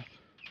law,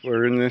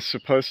 wherein they're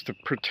supposed to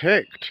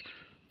protect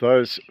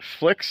those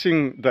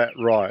flexing that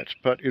right,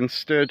 but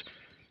instead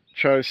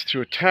chose to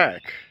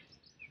attack,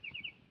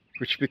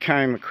 which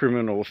became a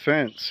criminal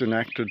offence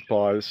enacted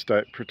by the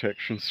State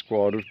Protection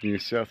Squad of New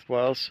South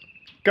Wales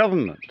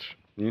Government.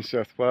 New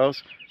South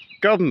Wales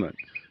Government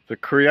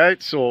that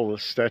creates all the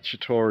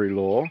statutory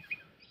law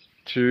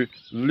to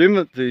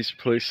limit these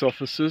police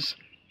officers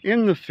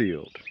in the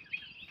field.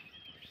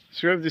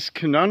 So you have this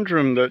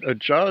conundrum that a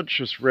judge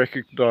has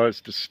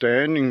recognised a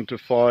standing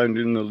defined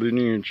in the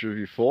lineage of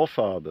your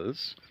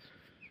forefathers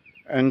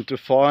and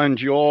defined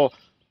your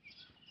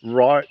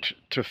right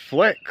to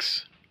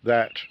flex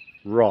that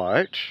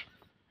right,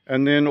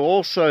 and then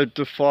also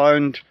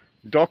defined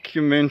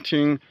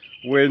documenting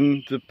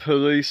when the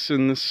police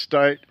and the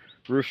state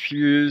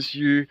refuse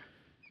you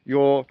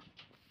your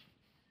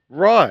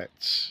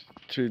rights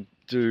to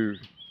do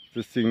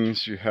the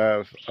things you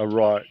have a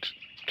right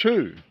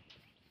to.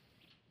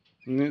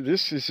 And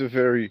this is a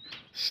very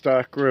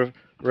stark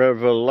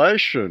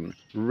revelation.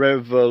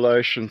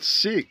 Revelation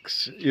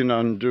 6 in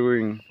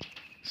undoing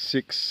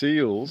 6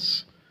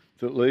 seals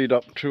that lead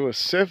up to a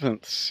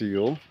 7th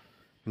seal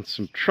and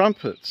some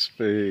trumpets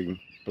being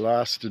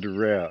blasted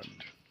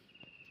around.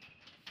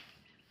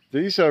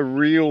 These are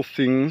real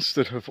things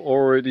that have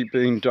already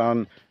been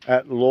done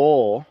at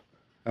law,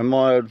 and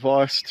my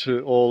advice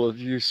to all of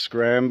you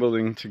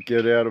scrambling to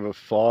get out of a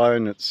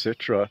fine,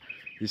 etc.,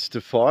 is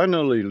to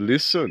finally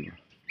listen.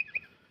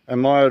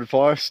 And my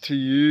advice to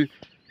you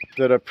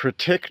that are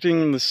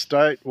protecting the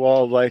state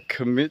while they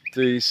commit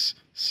these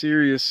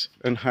serious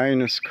and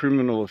heinous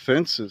criminal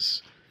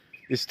offences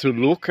is to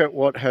look at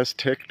what has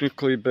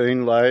technically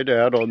been laid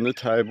out on the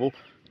table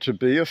to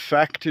be a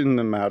fact in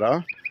the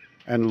matter,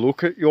 and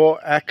look at your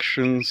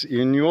actions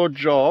in your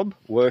job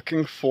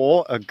working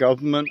for a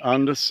government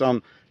under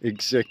some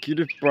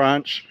executive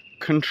branch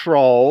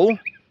control,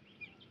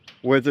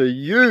 whether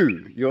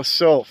you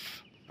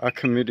yourself are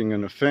committing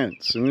an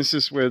offence. And this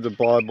is where the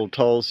Bible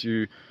tells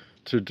you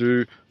to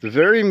do the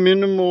very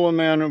minimal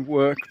amount of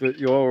work that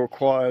you're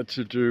required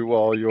to do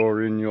while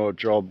you're in your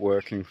job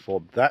working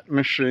for that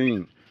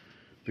machine,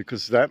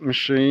 because that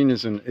machine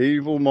is an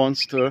evil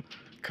monster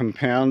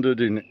compounded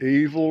in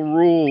evil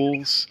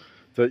rules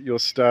that you're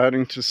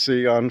starting to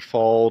see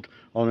unfold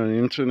on an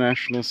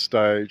international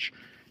stage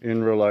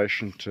in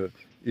relation to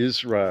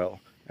Israel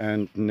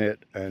and Net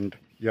and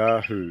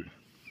Yahoo.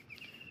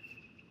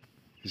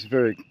 There's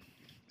very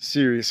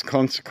serious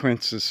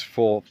consequences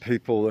for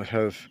people that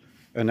have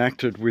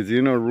enacted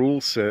within a rule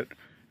set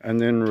and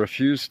then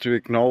refuse to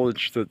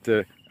acknowledge that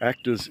they're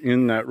actors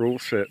in that rule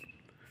set.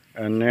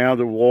 And now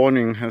the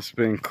warning has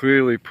been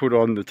clearly put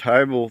on the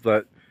table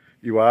that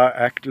you are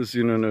actors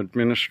in an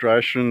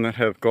administration that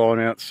have gone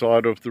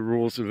outside of the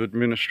rules of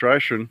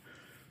administration,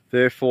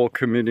 therefore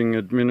committing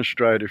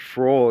administrative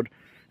fraud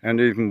and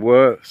even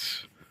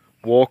worse,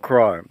 war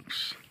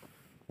crimes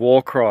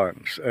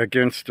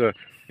against an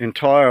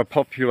entire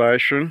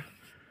population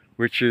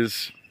which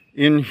is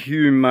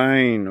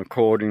inhumane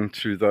according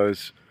to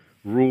those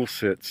rule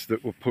sets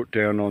that were put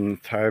down on the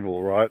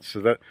table, right?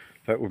 So that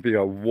would be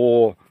a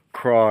war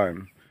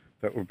crime.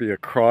 That would be a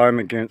crime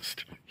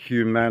against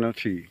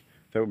humanity.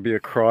 That would be a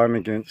crime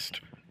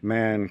against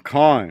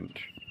mankind.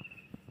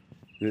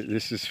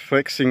 This is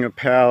flexing a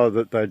power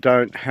that they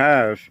don't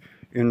have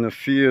in the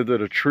fear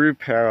that a true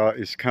power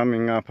is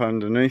coming up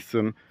underneath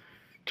them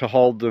to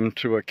hold them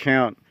to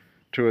account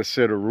to a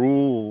set of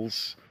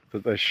rules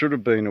that they should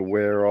have been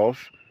aware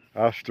of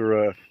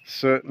after a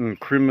certain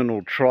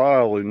criminal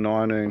trial in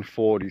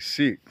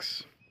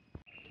 1946.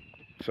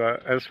 So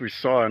as we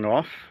sign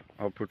off,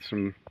 I'll put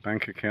some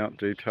bank account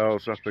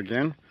details up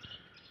again.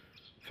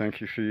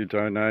 Thank you for your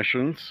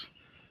donations.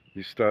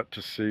 You start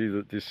to see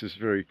that this is a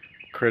very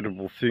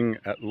credible thing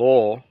at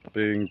law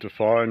being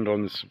defined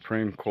on the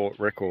Supreme Court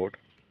record.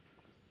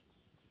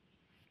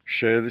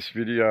 Share this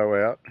video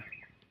out.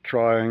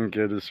 Try and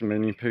get as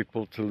many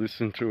people to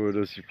listen to it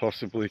as you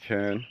possibly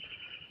can,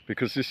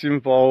 because this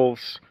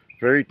involves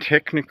very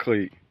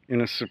technically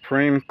in a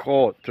Supreme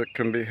Court that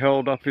can be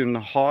held up in the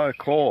High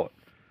Court,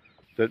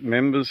 that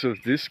members of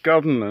this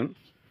government,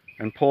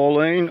 and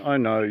Pauline, I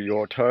know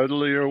you're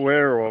totally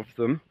aware of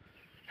them,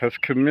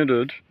 have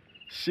committed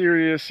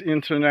serious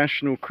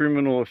international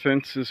criminal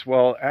offences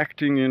while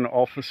acting in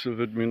office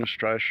of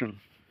administration.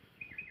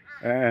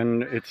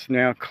 And it's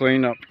now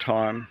clean-up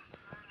time.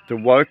 The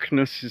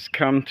wokeness has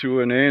come to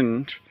an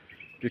end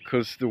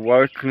because the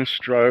wokeness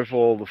drove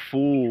all the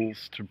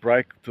fools to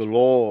break the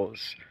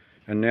laws,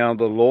 and now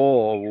the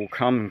law will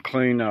come and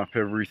clean up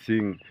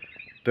everything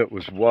that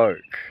was woke.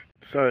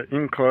 So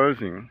in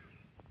closing,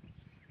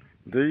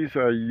 these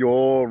are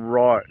your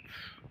rights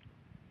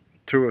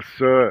to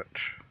assert,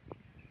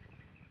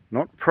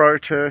 not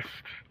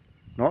protest,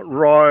 not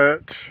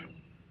riot,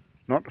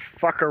 not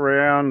fuck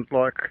around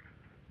like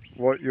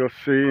what you're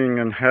seeing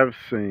and have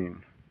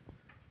seen.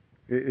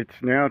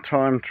 It's now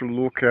time to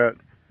look at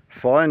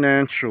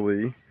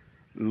financially,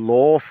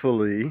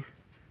 lawfully,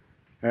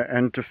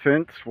 and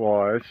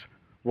defence-wise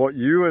what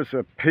you as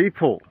a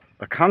people,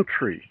 a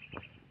country,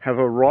 have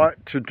a right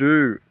to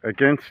do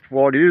against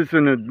what is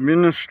an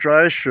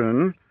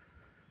administration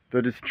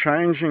that is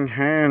changing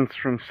hands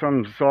from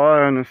some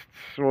Zionist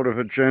sort of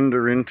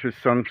agenda into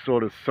some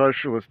sort of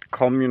socialist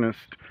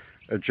communist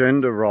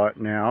agenda right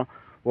now,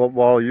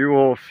 while you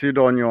all sit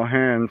on your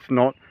hands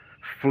not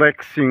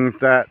flexing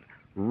that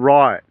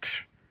right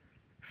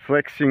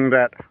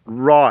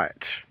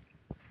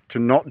to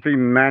not be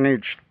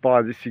managed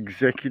by this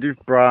executive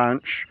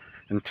branch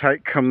and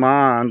take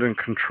command and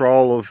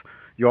control of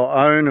your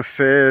own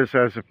affairs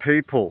as a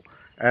people,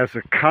 as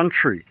a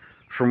country,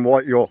 from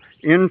what you're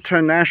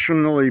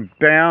internationally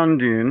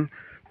bound in,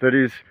 that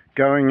is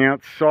going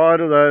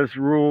outside of those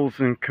rules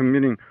and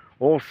committing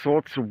all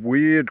sorts of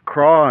weird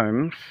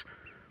crimes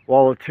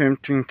while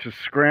attempting to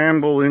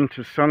scramble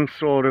into some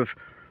sort of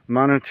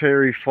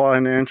monetary,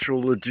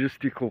 financial,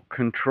 logistical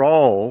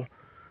control,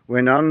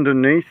 when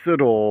underneath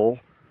it all,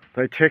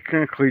 they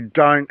technically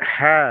don't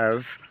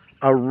have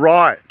a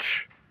right.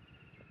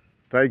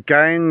 They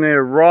gain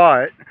their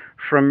right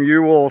from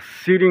you all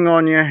sitting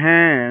on your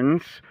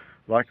hands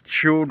like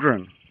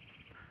children.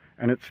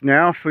 And it's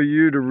now for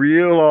you to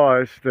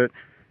realise that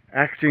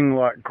acting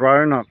like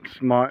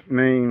grown-ups might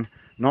mean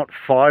not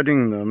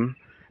fighting them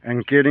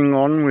and getting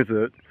on with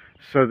it,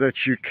 so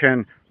that you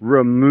can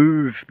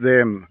remove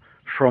them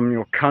from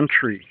your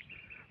country,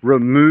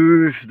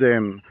 remove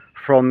them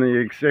from the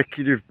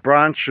executive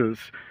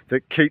branches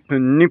that keep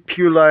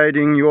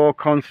manipulating your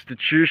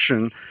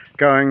constitution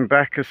going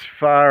back as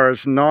far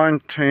as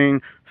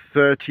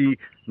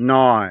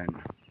 1939.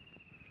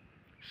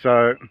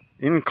 So,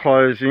 in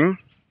closing,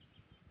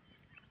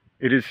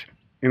 it is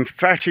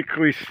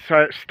emphatically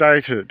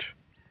stated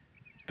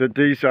that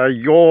these are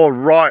your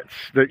rights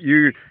that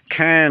you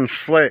can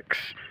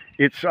flex.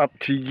 It's up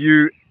to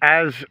you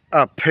as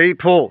a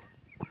people,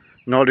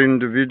 not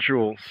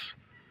individuals,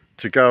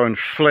 to go and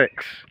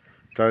flex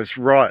those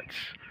rights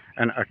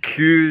and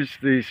accuse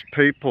these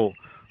people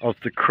of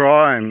the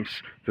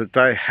crimes that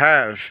they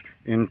have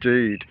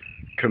indeed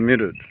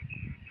committed.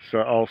 So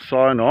I'll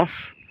sign off.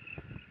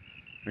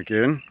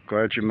 Again,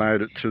 glad you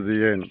made it to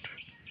the end.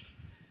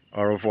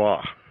 Au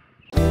revoir.